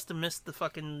 I must have missed the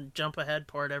fucking jump ahead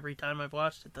part every time I've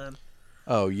watched it then.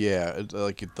 Oh yeah,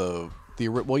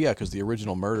 because the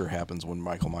original murder happens when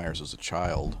Michael Myers is a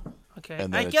child. Okay.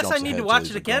 And I then guess I need to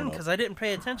watch it again because because I didn't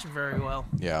pay attention very well.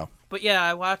 Yeah. But yeah,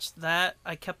 I watched that.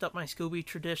 I kept up my Scooby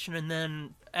tradition, and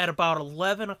then at about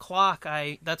 11 o'clock,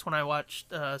 that's when I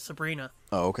watched Sabrina.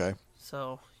 Oh, okay.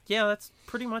 So yeah, that's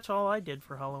pretty much all I did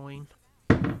for Halloween.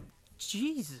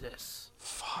 Jesus.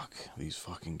 Fuck these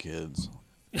fucking kids.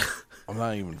 I'm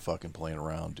not even fucking playing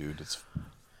around, dude. It's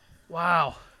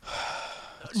wow.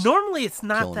 Normally it's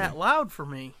not killing that me. loud for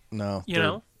me. No, You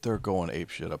know? they're going ape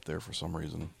shit up there for some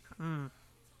reason.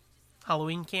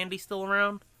 Halloween candy still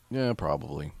around? Yeah,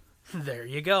 probably. There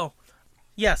you go.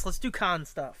 Yes, let's do con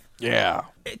stuff. Yeah.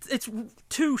 It's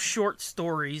 2 short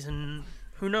stories, and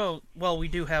who knows? Well, we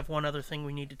do have one other thing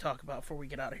we need to talk about before we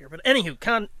get out of here. But anywho,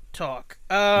 con talk.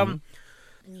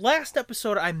 Last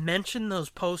episode I mentioned those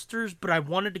posters, but I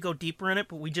wanted to go deeper in it,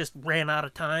 but we just ran out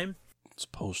of time. It's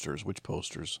posters. Which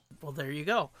posters? Well, there you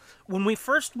go. When we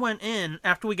first went in,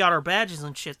 after we got our badges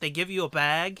and shit, they give you a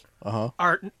bag.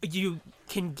 You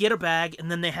can get a bag,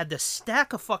 and then they had this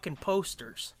stack of fucking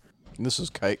posters. And this is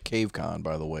CaveCon,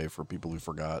 by the way, for people who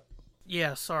forgot.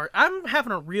 Yeah, sorry. I'm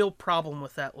having a real problem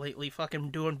with that lately,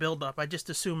 fucking doing build-up. I just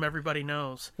assume everybody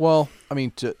knows. Well, I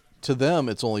mean, to them,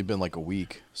 it's only been like a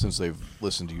week since they've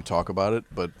listened to you talk about it,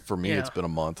 but for me, it's been a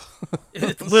month.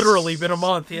 It's literally been a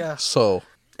month, yeah. So...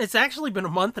 It's actually been a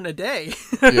month and a day.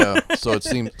 Yeah, so it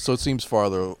seems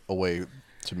farther away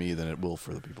to me than it will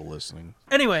for the people listening.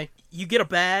 Anyway, you get a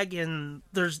bag, and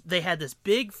they had this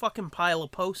big fucking pile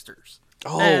of posters.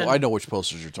 Oh, and, I know which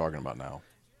posters you're talking about now.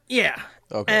 Yeah.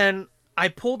 Okay. And I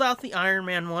pulled out the Iron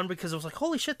Man one because I was like,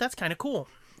 holy shit, that's kind of cool.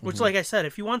 Which, like I said,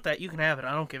 if you want that, you can have it.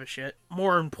 I don't give a shit.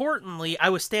 More importantly, I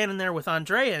was standing there with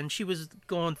Andrea, and she was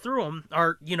going through them.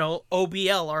 Our,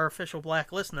 OBL, our official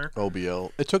black listener. OBL.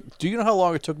 Do you know how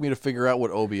long it took me to figure out what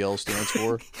OBL stands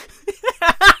for?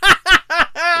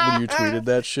 When you tweeted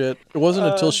that shit? It wasn't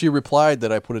until she replied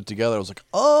that I put it together. I was like,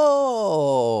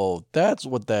 oh, that's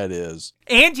what that is.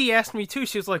 Angie asked me, too.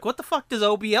 She was like, what the fuck does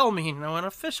OBL mean? And I went,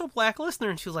 official black listener.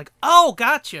 And she was like, oh,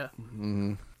 gotcha.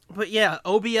 Mm-hmm. But yeah,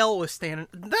 OBL was standing...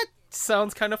 That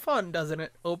sounds kind of fun, doesn't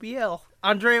it? OBL.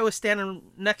 Andrea was standing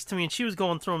next to me, and she was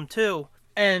going through them, too.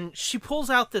 And she pulls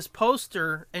out this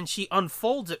poster, and she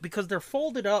unfolds it, because they're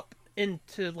folded up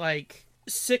into,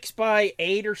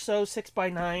 6x8 or so,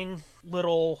 6x9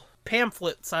 little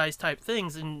pamphlet-size type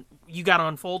things, and you gotta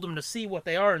unfold them to see what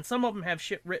they are, and some of them have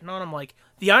shit written on them, like,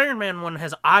 the Iron Man one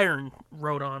has iron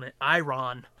wrote on it.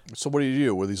 Iron. So what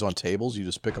do? Were these on tables? You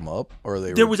just pick them up? Or are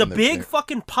they? There was a big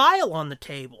fucking pile on the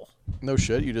table. No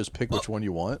shit, you just pick which one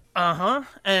you want? Uh-huh.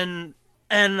 And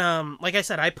like I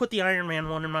said, I put the Iron Man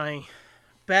one in my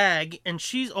bag, and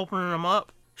she's opening them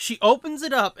up. She opens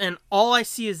it up, and all I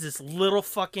see is this little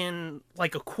fucking,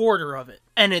 like a quarter of it.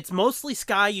 And it's mostly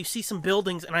sky, you see some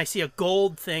buildings, and I see a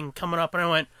gold thing coming up, and I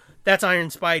went, that's Iron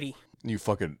Spidey. You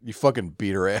fucking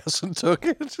beat her ass and took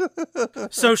it.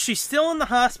 So she's still in the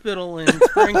hospital in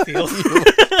Springfield.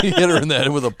 You hit her in the head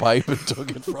with a pipe and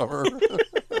took it from her.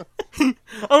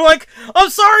 I'm like, I'm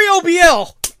sorry,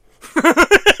 OBL.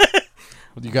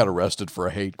 You got arrested for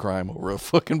a hate crime over a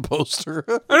fucking poster.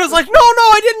 And I was like, no,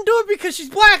 I didn't do it because she's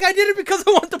black. I did it because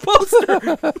I want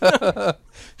the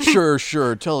poster.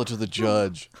 Sure. Tell it to the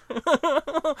judge.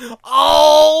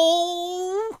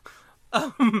 Oh.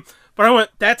 But I went,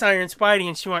 that's Iron Spidey.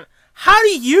 And she went, how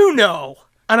do you know?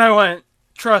 And I went,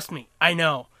 trust me, I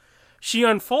know. She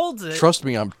unfolds it. Trust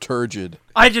me, I'm turgid.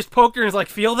 I just poked her and was like,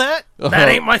 feel that? That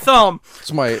ain't my thumb.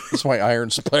 It's my Iron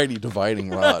Spidey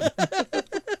dividing rod.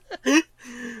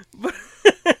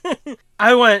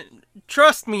 I went,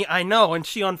 trust me, I know. And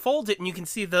she unfolds it, and you can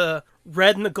see the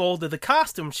red and the gold of the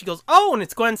costume. She goes, oh, and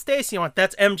it's Gwen Stacy. I went,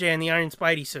 that's MJ in the Iron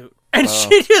Spidey suit. And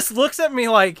she just looks at me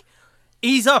like,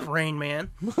 ease up, Rain Man.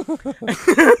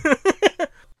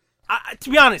 To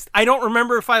be honest, I don't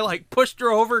remember if I pushed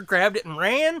her over, grabbed it, and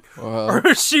ran, or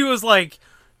if she was like,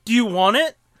 do you want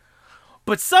it?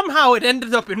 But somehow it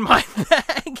ended up in my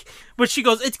bag. But she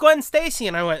goes, it's Gwen Stacy.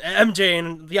 And I went, MJ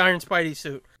in the Iron Spidey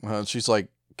suit. She's like,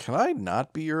 can I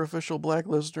not be your official black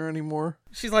listener anymore?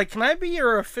 She's like, can I be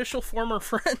your official former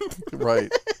friend?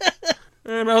 Right.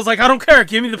 And I was like, I don't care.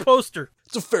 Give me the poster.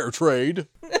 It's a fair trade.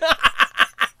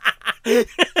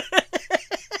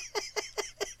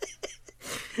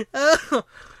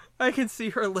 I can see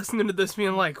her listening to this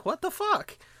being like, what the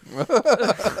fuck?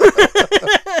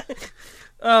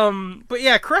 But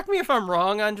yeah, correct me if I'm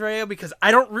wrong, Andrea, because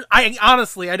I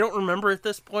honestly don't remember at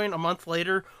this point, a month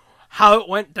later, how it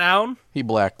went down. He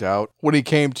blacked out. When he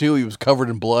came to, he was covered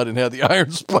in blood and had the Iron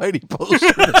Spidey poster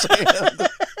in his hand.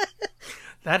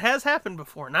 That has happened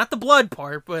before. Not the blood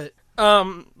part, but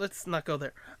let's not go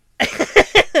there.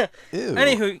 Ew.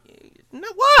 Anywho,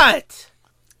 what?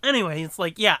 Anyway, it's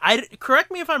like, yeah, correct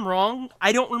me if I'm wrong.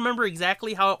 I don't remember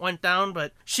exactly how it went down,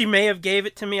 but she may have gave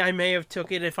it to me. I may have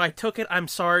took it. If I took it, I'm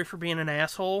sorry for being an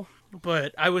asshole,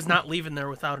 but I was not leaving there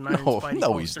without an Iron Spidey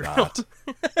No, poster. he's not.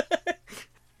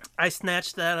 I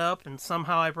snatched that up, and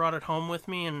somehow I brought it home with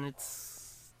me, and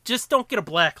it's... Just don't get a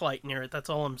black light near it, that's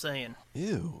all I'm saying.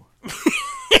 Ew.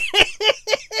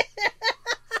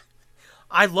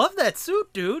 I love that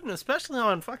suit, dude, and especially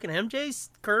on fucking MJ's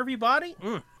curvy body.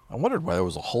 I wondered why there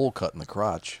was a hole cut in the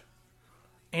crotch.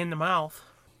 And the mouth.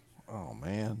 Oh,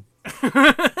 man.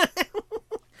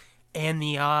 And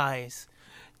the eyes.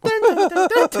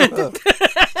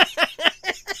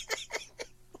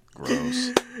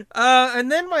 Gross. And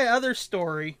then my other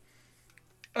story.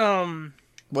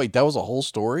 Wait, that was a whole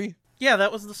story? Yeah,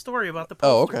 that was the story about the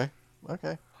poster. Oh,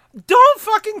 okay. Don't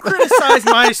fucking criticize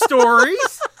my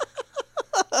stories!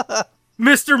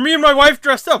 Mr. Me and my wife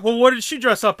dressed up. Well, what did she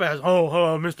dress up as?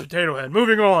 Oh, Miss Potato Head.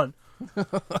 Moving on.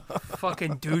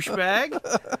 Fucking douchebag.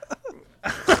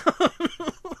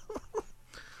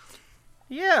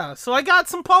 Yeah, so I got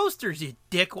some posters, you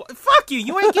dick. Fuck you,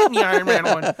 you ain't getting the Iron Man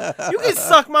one. You can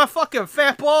suck my fucking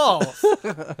fat balls.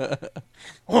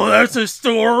 Oh, that's a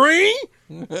story?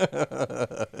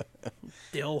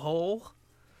 Dillhole.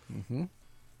 Mm-hmm.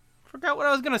 Forgot what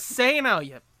I was going to say now,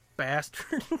 you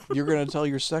bastard. You're going to tell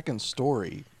your second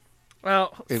story.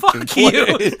 Well, fuck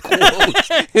you.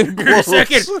 In Your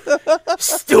second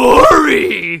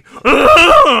story.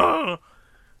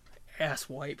 Ass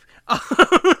wipe.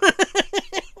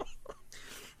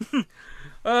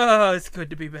 Oh, it's good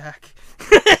to be back.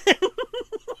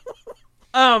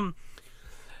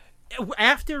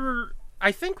 After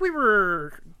I think we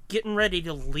were getting ready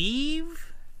to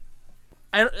leave.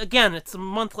 Again, it's a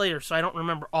month later, so I don't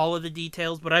remember all of the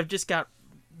details, but I've just got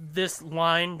this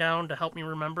line down to help me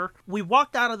remember. We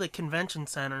walked out of the convention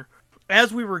center.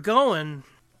 As we were going,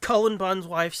 Cullen Bunn's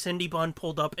wife, Cindy Bunn,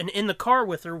 pulled up, and in the car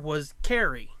with her was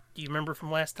Carrie. Do you remember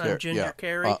from last time, Ginger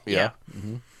Carrie? Yeah.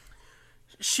 Mm-hmm.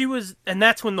 She was, and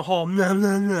that's when the whole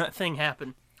thing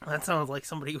happened. That sounds like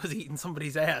somebody was eating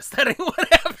somebody's ass. That ain't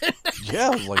what happened. Yeah,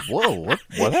 I was like, whoa,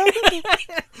 what happened?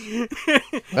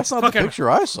 That's not the picture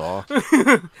I saw.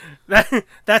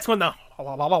 That's when the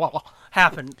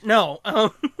happened. No.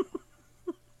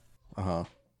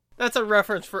 That's a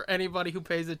reference for anybody who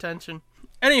pays attention.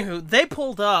 Anywho, they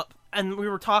pulled up, and we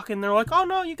were talking. They're like, oh,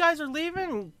 no, you guys are leaving?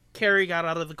 And Carrie got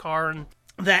out of the car, and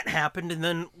that happened. And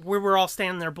then we were all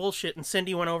standing there bullshit, and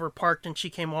Cindy went over, parked, and she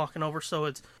came walking over. So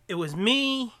it was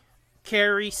me,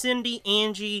 Carrie, Cindy,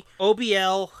 Angie,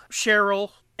 OBL,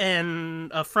 Cheryl,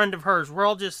 and a friend of hers. We're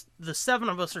all just, the seven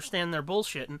of us are standing there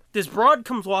bullshitting. This broad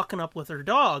comes walking up with her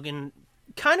dog and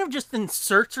kind of just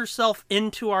inserts herself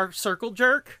into our circle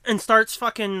jerk and starts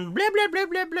fucking blah, blah, blah,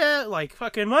 blah, blah. Like,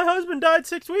 fucking, my husband died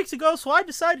 6 weeks ago, so I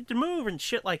decided to move and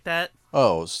shit like that.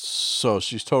 Oh, so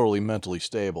she's totally mentally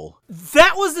stable.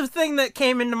 That was the thing that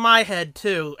came into my head,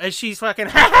 too, as she's fucking,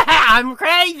 ha ha ha, I'm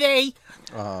crazy.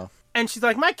 And she's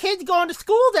like, my kid's going to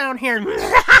school down here.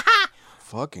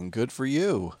 Fucking good for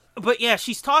you. But yeah,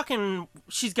 she's talking,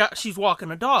 she's walking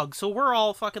a dog, so we're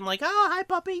all fucking like, oh, hi,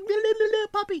 puppy,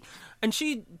 puppy. And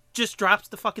she just drops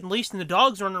the fucking leash, and the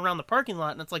dog's running around the parking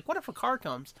lot, and it's like, what if a car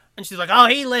comes? And she's like, oh,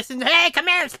 he listens, hey, come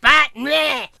here, Spot,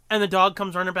 and the dog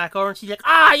comes running back over, and she's like,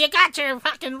 oh, you got your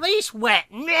fucking leash wet,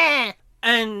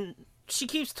 and she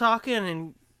keeps talking,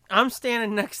 and I'm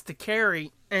standing next to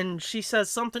Carrie, and she says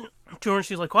something to her, and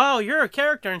she's like, wow, you're a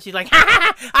character, and she's like, ha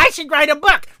ha ha, I should write a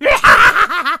book,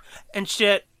 and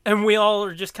shit. And we all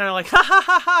are just kind of like, ha ha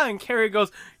ha ha. And Carrie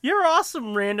goes, you're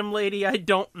awesome, random lady I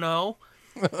don't know.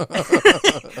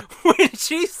 When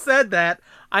she said that,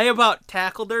 I about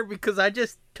tackled her because I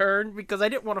just turned because I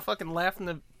didn't want to fucking laugh in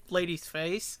the lady's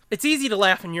face. It's easy to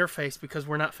laugh in your face because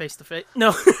we're not face to face.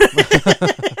 No.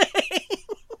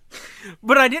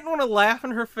 But I didn't want to laugh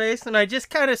in her face, and I just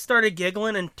kind of started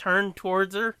giggling and turned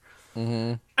towards her.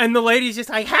 Mm-hmm. And the lady's just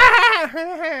like, ha, ha,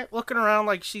 ha, ha, looking around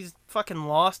like she's fucking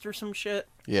lost or some shit.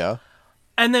 Yeah.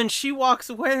 And then she walks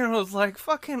away, and I was like,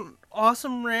 fucking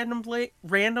awesome random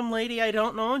lady I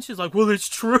don't know. And she's like, well, it's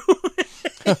true.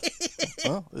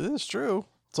 Well, it is true.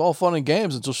 It's all fun and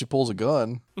games until she pulls a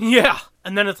gun. Yeah.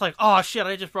 And then it's like, oh, shit,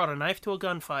 I just brought a knife to a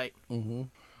gunfight. Mm-hmm.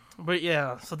 But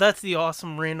yeah, so that's the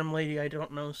awesome random lady I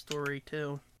don't know story,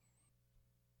 too.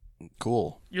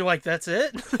 Cool. You're like, that's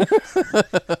it?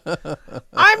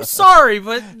 I'm sorry,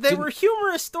 but they were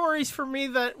humorous stories for me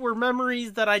that were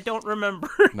memories that I don't remember.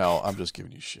 No, I'm just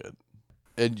giving you shit.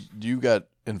 And you got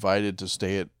invited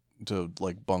to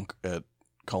bunk at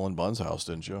Cullen Bunn's house,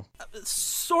 didn't you?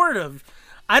 Sort of.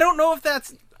 I don't know if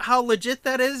that's how legit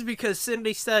that is because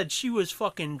Cindy said she was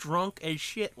fucking drunk as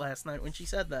shit last night when she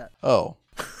said that. Oh.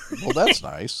 Well, that's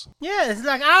nice. Yeah, it's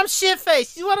like, I'm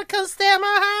shit-faced. You want to come stay at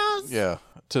my house? Yeah.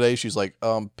 Today she's like,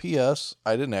 P.S.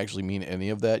 I didn't actually mean any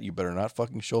of that. You better not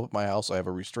fucking show up at my house. I have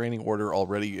a restraining order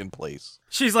already in place.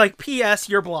 She's like, P.S.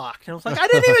 You're blocked. And I was like, I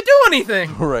didn't even do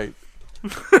anything. Right.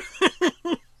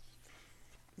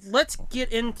 Let's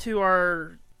get into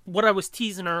what I was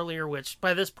teasing earlier, which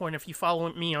by this point, if you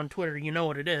follow me on Twitter, you know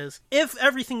what it is. If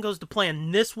everything goes to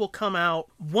plan, this will come out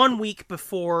 1 week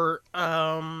before the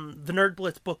Nerd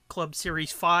Blitz Book Club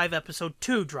Series 5, Episode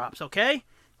 2 drops, okay?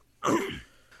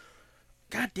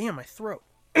 God damn, my throat.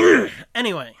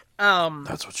 Anyway,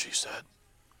 That's what she said.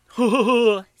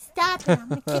 Stop it, I'm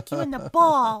gonna kick you in the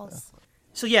balls.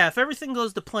 So yeah, if everything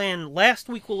goes to plan, last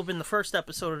week will have been the first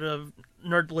episode of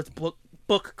Nerd Blitz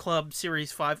Book Club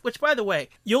Series 5, which, by the way,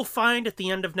 you'll find at the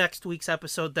end of next week's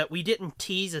episode that we didn't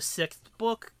tease a sixth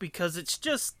book, because it's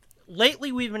just,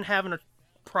 lately we've been having a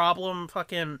problem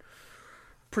fucking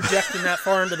projecting that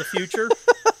far into the future.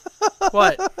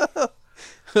 What?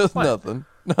 Nothing.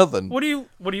 Nothing. What are you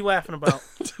laughing about?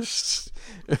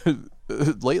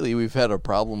 Lately, we've had a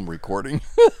problem recording.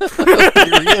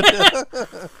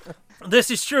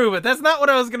 This is true, but that's not what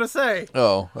I was gonna say.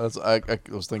 Oh, I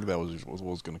was thinking that was what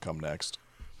was going to come next.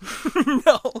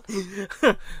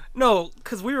 No,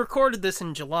 because we recorded this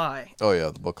in July. Oh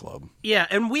yeah, the book club. Yeah,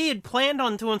 and we had planned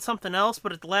on doing something else,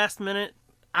 but at the last minute,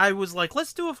 I was like,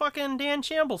 let's do a fucking Dan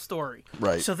Shamble story.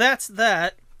 Right. So that's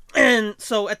that. And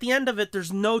so at the end of it,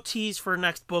 there's no tease for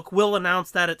next book. We'll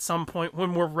announce that at some point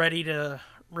when we're ready to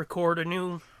record a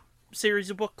new series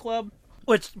of book club.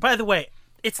 Which, by the way,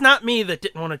 it's not me that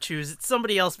didn't want to choose. It's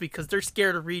somebody else because they're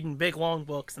scared of reading big, long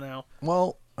books now.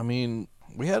 Well, I mean,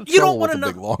 we had You trouble don't want with a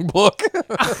big, long book.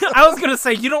 I was going to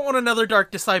say, you don't want another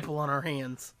Dark Disciple on our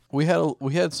hands. We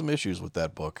had some issues with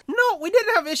that book. No, we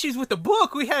didn't have issues with the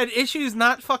book. We had issues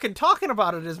not fucking talking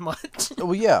about it as much.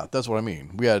 Well, yeah, that's what I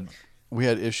mean. We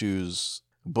had issues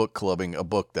book clubbing a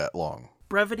book that long.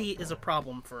 Brevity is a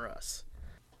problem for us.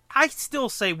 I still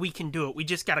say we can do it. We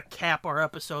just got to cap our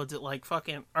episodes at like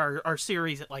fucking our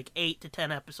series at like 8 to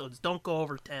 10 episodes. Don't go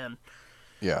over 10.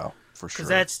 Yeah, for sure. Because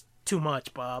that's too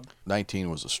much, Bob. 19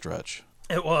 was a stretch.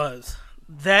 It was.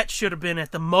 That should have been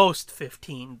at the most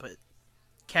 15, but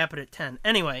cap it at 10.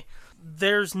 Anyway,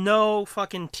 there's no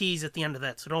fucking tease at the end of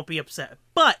that, so don't be upset.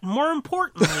 But more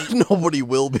importantly... Nobody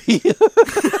will be.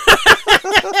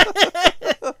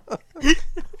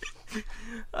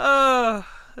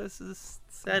 This is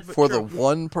sad, but For true. the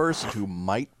one person who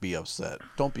might be upset,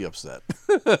 don't be upset.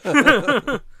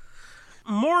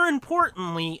 More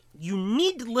importantly, you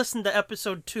need to listen to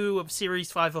episode 2 of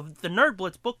series 5 of the Nerd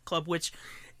Blitz Book Club, which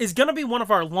is going to be one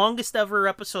of our longest ever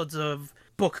episodes of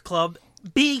Book Club,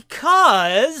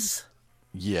 because...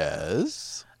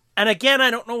 Yes? And again, I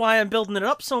don't know why I'm building it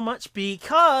up so much,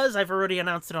 because I've already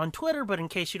announced it on Twitter, but in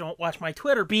case you don't watch my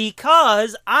Twitter,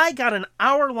 because I got an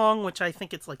hour-long, which I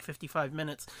think it's like 55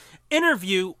 minutes,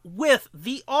 interview with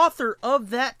the author of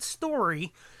that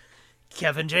story,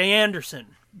 Kevin J.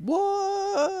 Anderson.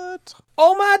 What?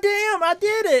 Oh my damn, I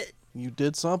did it! You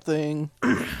did something.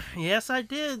 Yes, I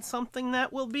did. Something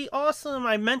that will be awesome.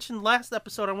 I mentioned last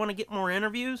episode I want to get more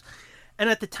interviews, and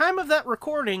at the time of that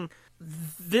recording...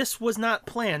 This was not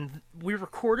planned. We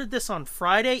recorded this on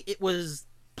Friday. It was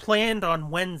planned on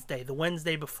Wednesday, the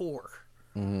Wednesday before.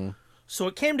 Mm-hmm. So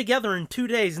it came together in 2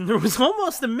 days, and there was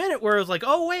almost a minute where I was like,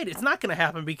 oh, wait, it's not going to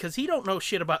happen because he don't know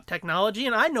shit about technology,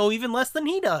 and I know even less than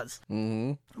he does.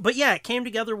 Mm-hmm. But yeah, it came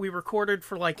together. We recorded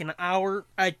for like an hour.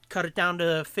 I cut it down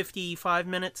to 55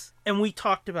 minutes, and we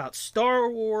talked about Star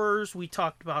Wars. We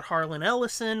talked about Harlan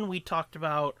Ellison. We talked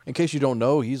about... In case you don't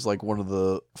know, he's like one of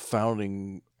the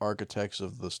founding architects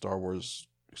of the Star Wars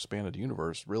expanded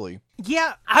universe, really.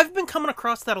 Yeah, I've been coming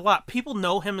across that a lot. People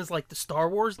know him as like the Star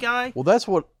Wars guy. Well, that's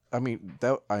what I mean.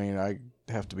 I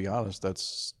have to be honest.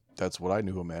 That's what I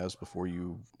knew him as before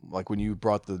you. Like when you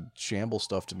brought the Shamble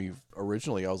stuff to me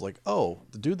originally, I was like, oh,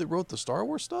 the dude that wrote the Star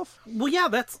Wars stuff. Well, yeah,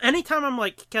 that's anytime I'm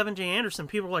like Kevin J. Anderson,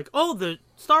 people are like, oh, the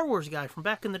Star Wars guy from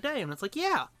back in the day, and it's like,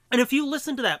 yeah. And if you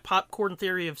listen to that Popcorn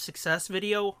Theory of Success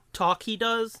video talk he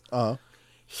does,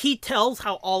 he tells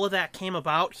how all of that came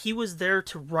about. He was there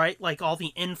to write like all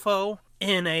the info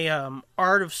in a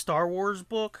Art of Star Wars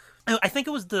book. I think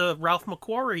it was the Ralph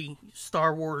McQuarrie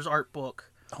Star Wars art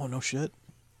book. Oh, no shit.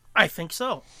 I think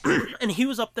so. And he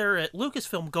was up there at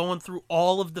Lucasfilm going through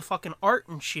all of the fucking art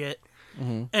and shit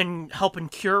and helping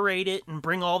curate it and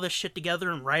bring all this shit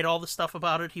together and write all the stuff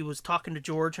about it. He was talking to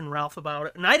George and Ralph about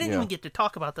it. And I didn't even get to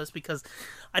talk about this because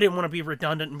I didn't want to be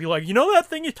redundant and be like, you know that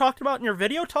thing you talked about in your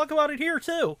video? Talk about it here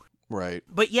too. Right.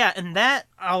 But yeah, and that,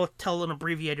 I'll tell an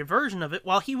abbreviated version of it.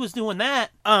 While he was doing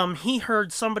that, he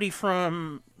heard somebody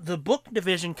from the book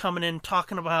division coming in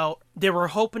talking about, they were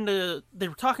talking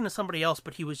to somebody else,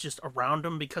 but he was just around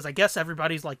them because I guess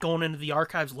everybody's like going into the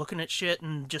archives looking at shit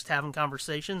and just having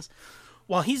conversations.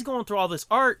 While he's going through all this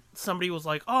art, somebody was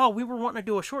like, oh, we were wanting to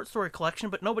do a short story collection,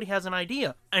 but nobody has an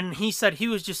idea. And he said he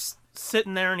was just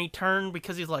sitting there and he turned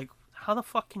because he's like, how the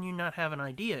fuck can you not have an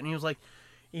idea? And he was like,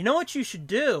 you know what you should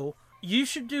do? You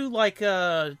should do like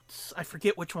I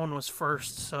forget which one was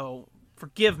first, so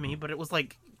forgive me, but it was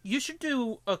like, you should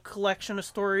do a collection of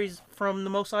stories from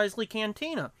the Mos Eisley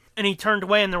Cantina. And he turned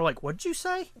away and they were like, what'd you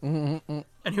say? Mm-hmm.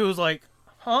 And he was like,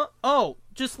 huh? Oh,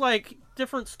 just like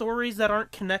different stories that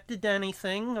aren't connected to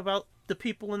anything about the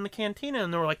people in the cantina.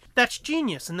 And they were like, that's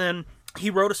genius. And then he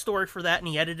wrote a story for that and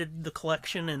he edited the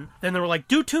collection. And then they were like,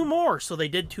 do 2 more. So they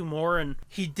did 2 more. And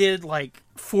he did like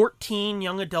 14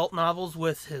 young adult novels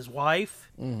with his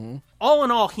wife. Mm-hmm. All in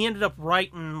all, he ended up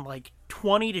writing like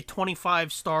 20 to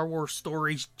 25 Star Wars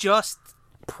stories just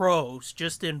prose,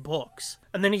 just in books.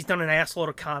 And then he's done an assload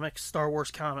of comics, Star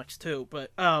Wars comics too.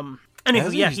 But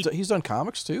anyway, yeah, he's done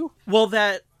comics too. Well,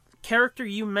 that character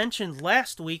you mentioned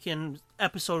last week in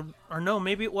episode, or no,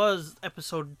 maybe it was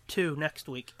episode 2 next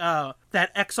week.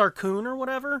 That Exar Kun or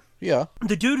whatever. Yeah.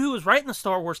 The dude who was writing the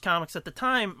Star Wars comics at the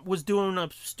time was doing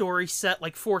a story set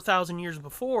like 4,000 years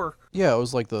before. Yeah, it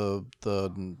was like the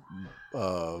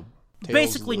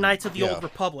basically Knights of the Old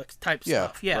Republic type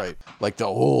stuff. Yeah, right. Like the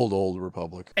old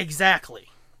Republic. Exactly.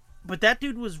 But that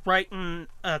dude was writing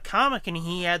a comic, and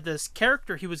he had this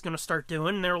character he was going to start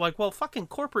doing, and they were like, well, fucking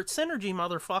corporate synergy,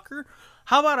 motherfucker.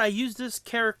 How about I use this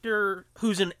character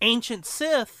who's an ancient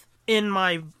Sith in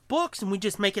my books, and we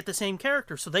just make it the same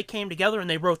character? So they came together, and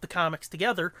they wrote the comics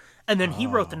together, and then he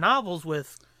wrote the novels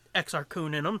with Exar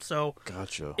Kun in them, so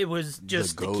gotcha. It was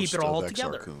just to keep it all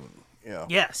together. Kun. Yeah.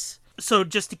 Yes. So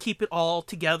just to keep it all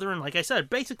together, and like I said,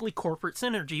 basically corporate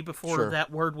synergy before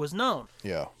that word was known.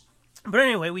 Yeah. But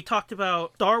anyway, we talked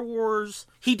about Star Wars.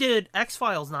 He did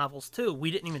X-Files novels, too.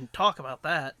 We didn't even talk about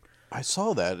that. I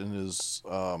saw that in his,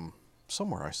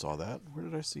 somewhere I saw that. Where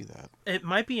did I see that? It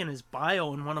might be in his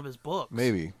bio in one of his books.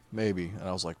 Maybe. And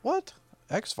I was like, what?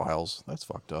 X-Files? That's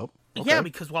fucked up. Okay. Yeah,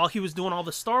 because while he was doing all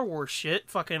the Star Wars shit,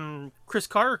 fucking Chris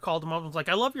Carter called him up and was like,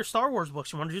 I love your Star Wars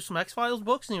books. You want to do some X-Files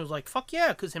books? And he was like, fuck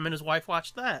yeah, because him and his wife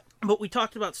watched that. But we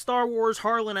talked about Star Wars,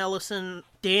 Harlan Ellison,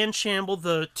 Dan Shamble,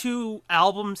 the 2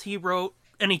 albums he wrote.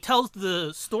 And he tells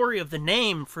the story of the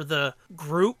name for the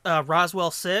group,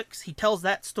 Roswell 6. He tells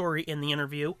that story in the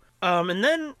interview. And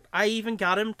then I even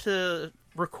got him to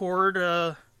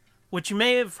record, which you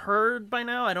may have heard by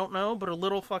now, I don't know, but a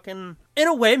little fucking, in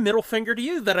a way, middle finger to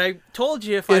you that I told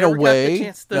you if I ever got the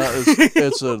chance to. No,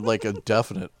 it's like a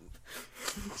definite.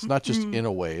 It's not just in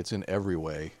a way, it's in every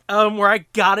way. Where I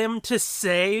got him to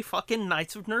say fucking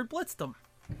Knights of Nerd Blitzdom.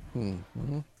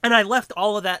 Mm-hmm. And I left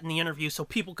all of that in the interview so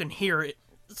people can hear it.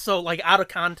 So, like, out of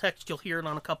context, you'll hear it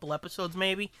on a couple episodes,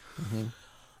 maybe. Mm-hmm.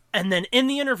 And then in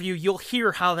the interview, you'll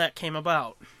hear how that came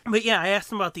about. But yeah, I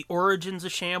asked him about the origins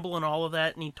of Shamble and all of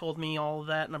that, and he told me all of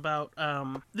that, and about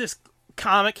this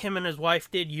comic him and his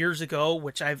wife did years ago,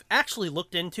 which I've actually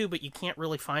looked into, but you can't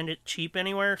really find it cheap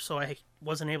anywhere, so I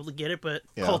wasn't able to get it, but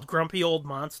called Grumpy Old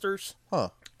Monsters. Huh.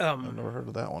 I've never heard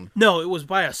of that one. No, it was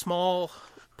by a small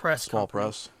press company.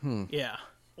 Press? Yeah.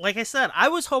 Like I said, I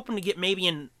was hoping to get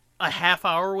maybe a half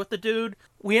hour with the dude.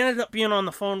 We ended up being on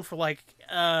the phone for like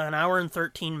an hour and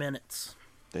 13 minutes.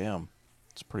 Damn.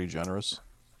 It's pretty generous.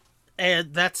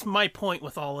 And that's my point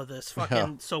with all of this.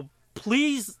 Fucking So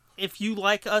please, if you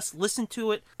like us, listen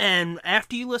to it. And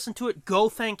after you listen to it, go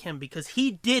thank him, because he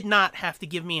did not have to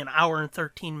give me an hour and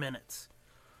 13 minutes.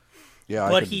 Yeah,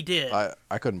 but he did.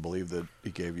 I couldn't believe that he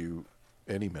gave you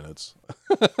any minutes.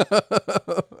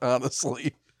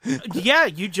 Honestly. Yeah,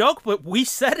 you joke, but we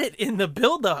said it in the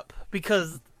build-up,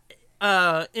 because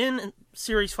in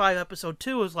Series 5, Episode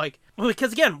 2, it was like, well,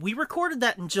 because again, we recorded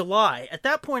that in July. At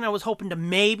that point, I was hoping to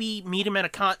maybe meet him at a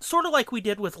con, sort of like we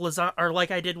did with like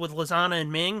I did with Lizana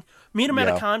and Ming. Meet him at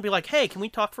a con, be like, hey, can we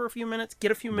talk for a few minutes?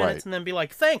 Get a few minutes, and then be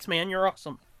like, thanks, man, you're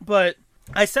awesome. But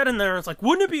I said in there, it's like,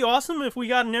 wouldn't it be awesome if we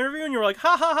got an interview? And you're like,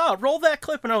 ha ha ha, roll that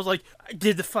clip. And I was like, I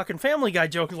did the fucking Family Guy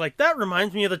joke. Like, that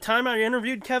reminds me of the time I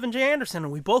interviewed Kevin J. Anderson.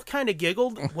 And we both kind of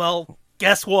giggled. Well,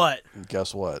 guess what?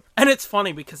 Guess what? And it's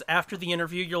funny because after the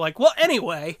interview, you're like, well,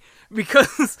 anyway,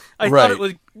 because I thought it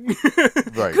was...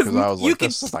 Right, because I was like,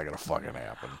 this is not going to fucking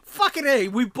happen. Fucking A,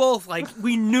 we both, like,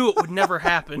 we knew it would never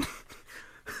happen.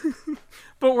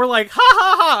 But we're like, ha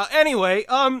ha ha. Anyway,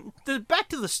 back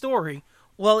to the story.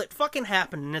 Well, it fucking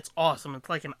happened, and it's awesome. It's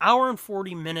like an hour and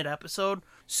 40-minute episode,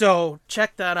 so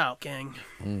check that out, gang.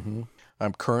 Mm-hmm.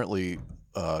 I'm currently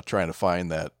trying to find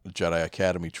that Jedi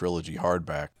Academy trilogy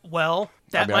hardback. Well,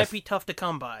 that might be tough to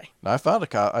come by. I found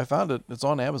it. It's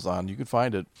on Amazon. You can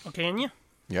find it. Oh, can you?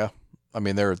 Yeah. I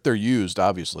mean, they're used,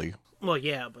 obviously. Well,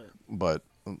 yeah, But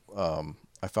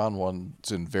I found one.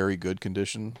 It's in very good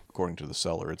condition. According to the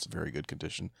seller, it's very good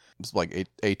condition. It's like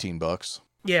 $18.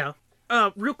 Yeah.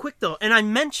 Real quick, though, and I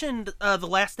mentioned The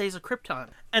Last Days of Krypton,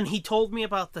 and he told me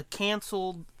about the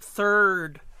canceled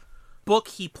third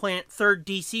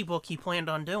DC book he planned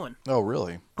on doing. Oh,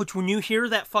 really? Which, when you hear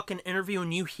that fucking interview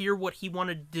and you hear what he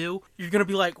wanted to do, you're gonna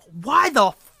be like, why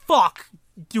the fuck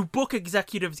do book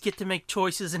executives get to make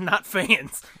choices and not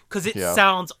fans? Because it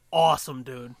sounds awesome,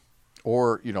 dude.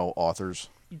 Or, authors.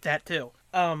 That, too.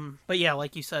 But yeah,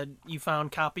 like you said, you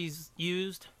found copies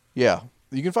used? Yeah.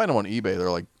 You can find them on eBay.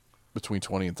 They're like between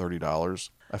 $20 and $30.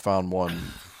 I found one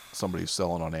somebody's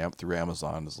selling on through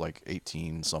Amazon. It's like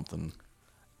 18 something.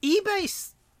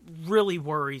 eBay really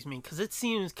worries me because it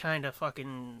seems kind of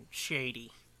fucking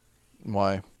shady.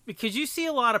 Why? Because you see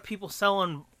a lot of people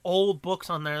selling old books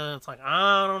on there and it's like,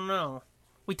 I don't know.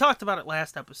 We talked about it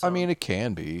last episode. I mean, it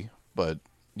can be, but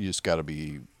you just got to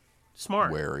be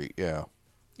smart. Wary, yeah.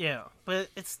 Yeah, but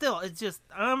it's just,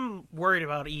 I'm worried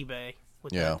about eBay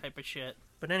with that type of shit.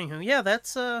 But anywho, yeah,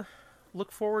 that's,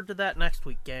 look forward to that next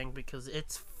week, gang, because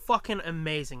it's fucking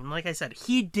amazing. And like I said,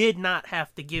 he did not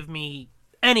have to give me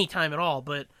any time at all,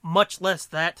 but much less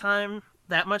that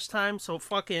much time, so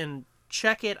fucking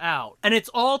check it out. And it's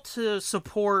all to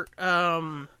support,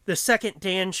 the second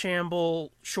Dan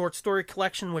Shamble short story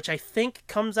collection, which I think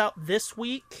comes out this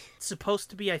week. It's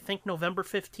supposed to be, I think, November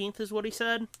 15th is what he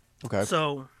said. Okay.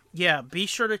 So, yeah, be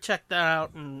sure to check that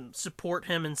out and support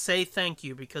him and say thank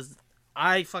you, because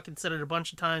I fucking said it a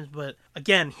bunch of times, but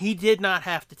again, he did not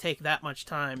have to take that much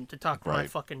time to talk to my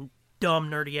fucking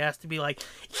dumb nerdy ass to be like,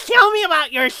 tell me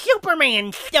about your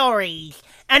Superman stories.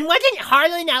 And wasn't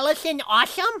Harlan Ellison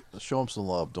awesome? Show him some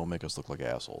love. Don't make us look like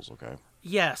assholes, okay?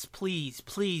 Yes, please,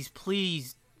 please,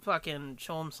 please fucking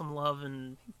show him some love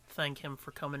and thank him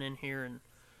for coming in here and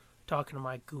talking to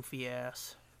my goofy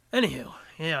ass. Anywho,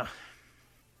 yeah.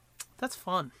 That's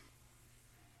fun.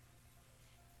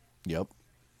 Yep.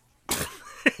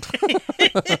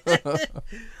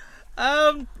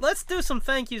 Let's do some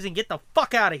thank yous and get the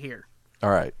fuck out of here.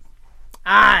 All right.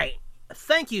 Alright.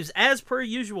 Thank yous, as per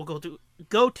usual, go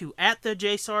to at the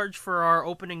JSarge for our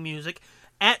opening music,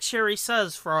 at Sherry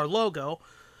Says for our logo.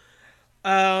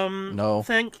 No.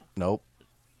 Nope.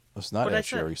 That's not at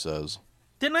Sherry Says.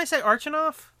 Didn't I say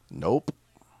Archinoff? Nope.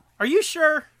 Are you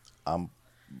sure? I'm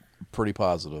pretty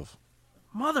positive.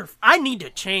 I need to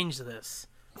change this.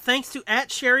 Thanks to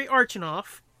at Sherry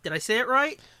Archinoff. Did I say it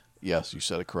right? Yes, you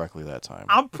said it correctly that time.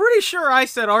 I'm pretty sure I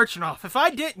said Archinoff. If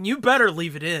I didn't, you better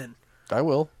leave it in. I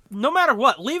will. No matter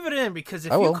what, leave it in, because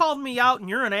if you called me out and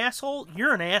you're an asshole,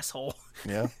 you're an asshole.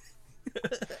 Yeah.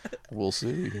 We'll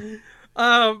see.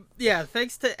 Yeah,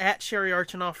 thanks to at Sherry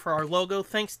Archinoff for our logo.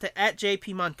 Thanks to at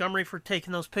JP Montgomery for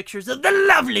taking those pictures of the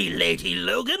lovely Lady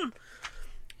Logan.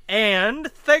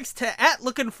 And thanks to at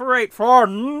Looking for 8 for our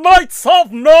Knights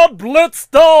of Nerd Blitz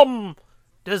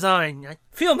design. I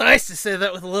feel nice to say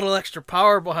that with a little extra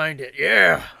power behind it.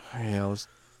 Yeah. Yeah,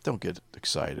 don't get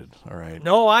excited, all right?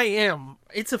 No, I am.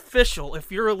 It's official. If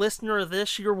you're a listener of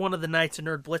this, you're one of the Knights of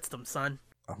Nerd Blitzdom, son.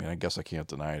 I mean, I guess I can't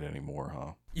deny it anymore,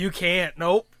 huh? You can't.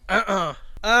 Nope. Time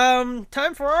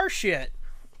for our shit.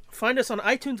 Find us on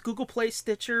iTunes, Google Play,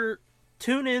 Stitcher,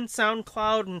 TuneIn,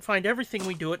 SoundCloud, and find everything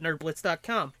we do at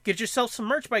nerdblitz.com. Get yourself some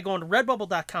merch by going to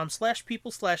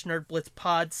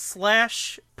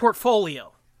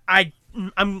redbubble.com/people/nerdblitzpod/portfolio.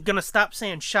 I'm going to stop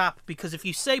saying shop, because if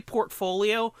you say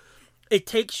portfolio, it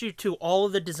takes you to all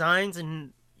of the designs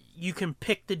and you can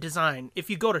pick the design. If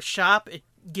you go to shop, it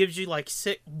gives you like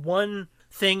one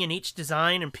thing in each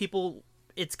design, and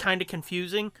it's kind of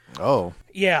confusing. Oh.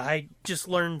 Yeah, I just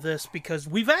learned this because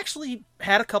we've actually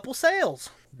had a couple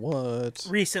sales. What?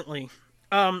 Recently.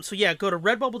 So yeah, go to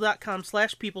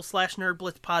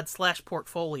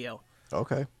redbubble.com/people/nerdblitzpod/portfolio.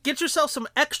 Okay. Get yourself some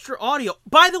extra audio.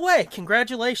 By the way,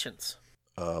 congratulations.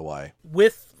 Why?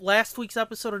 With last week's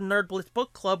episode of Nerd Blitz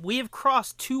Book Club, we have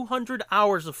crossed 200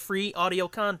 hours of free audio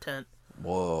content.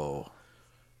 Whoa.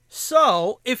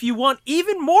 So, if you want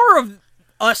even more of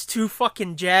us two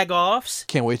fucking jag-offs...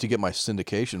 Can't wait to get my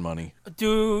syndication money.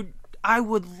 Dude, I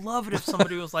would love it if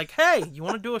somebody was like, hey, you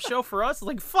want to do a show for us?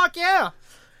 Like, fuck yeah.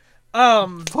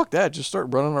 Fuck that. Just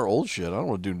start running our old shit. I don't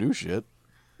want to do new shit.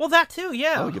 Well, that too,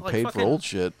 yeah. I don't get paid for old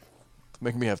shit.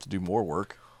 Make me have to do more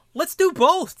work. Let's do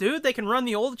both, dude. They can run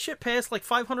the old shit, pay us like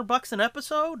 $500 an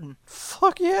episode. And...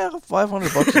 Fuck yeah,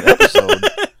 $500 an episode.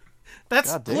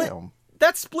 That's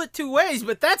split two ways,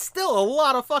 but that's still a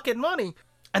lot of fucking money.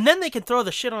 And then they can throw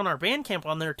the shit on our Bandcamp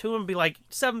on there too and be like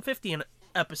 $750 an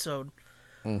episode.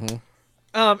 Mm-hmm.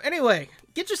 Anyway,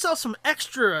 get yourself some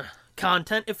extra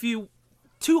content. If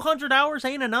 200 hours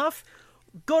ain't enough,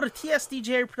 go to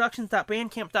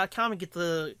tsdjproductions.bandcamp.com and get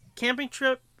the camping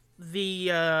trip, the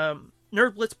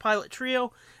Nerd Blitz Pilot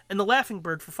Trio, and the Laughing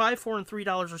Bird for $5, $4, and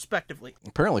 $3 respectively.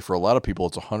 Apparently for a lot of people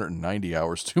it's 190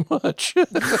 hours too much.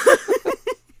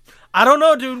 I don't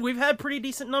know, dude. We've had pretty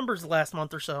decent numbers the last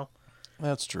month or so.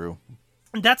 That's true.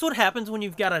 And that's what happens when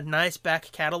you've got a nice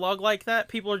back catalog like that.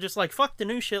 People are just like, fuck the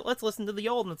new shit, let's listen to the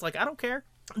old. And it's like, I don't care.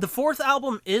 The fourth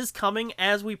album is coming,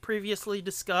 as we previously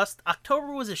discussed.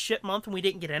 October was a shit month and we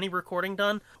didn't get any recording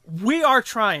done. We are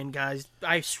trying, guys.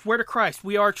 I swear to Christ,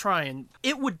 we are trying.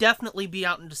 It would definitely be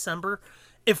out in December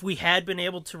if we had been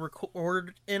able to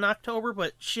record in October,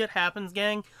 but shit happens,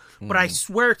 gang. But I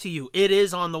swear to you, it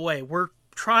is on the way. We're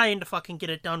trying to fucking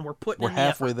get it done. We're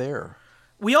halfway there.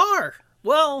 We are.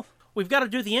 Well, we've got to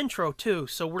do the intro, too,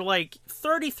 so we're like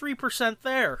 33%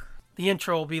 there. The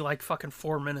intro will be like fucking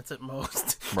 4 minutes at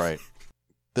most. Right.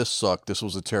 This sucked. This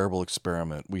was a terrible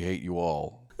experiment. We hate you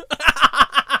all.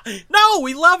 No,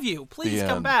 we love you. Please The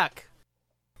come end. back.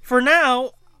 For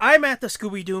now, I'm at the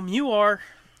Scooby Doom. You are.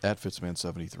 At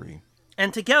Fitzman73.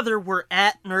 And together, we're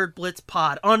at Nerd Blitz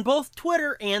Pod on both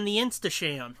Twitter and the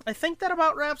Instasham. I think that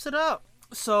about wraps it up.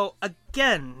 So,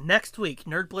 again, next week,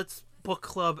 Nerd Blitz Book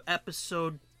Club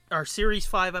episode, or Series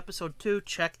 5, Episode 2.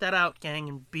 Check that out, gang,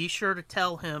 and be sure to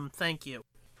tell him thank you.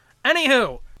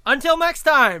 Anywho, until next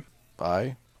time.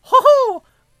 Bye. Ho-ho!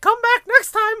 Come back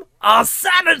next time. Our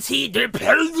sanity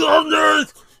depends on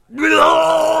this.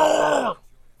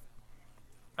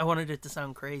 I wanted it to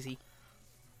sound crazy.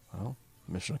 Well,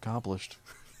 mission accomplished.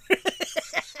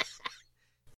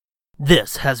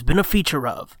 This has been a feature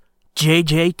of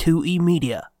JJ2E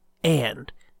Media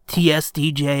and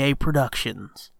TSDJA Productions.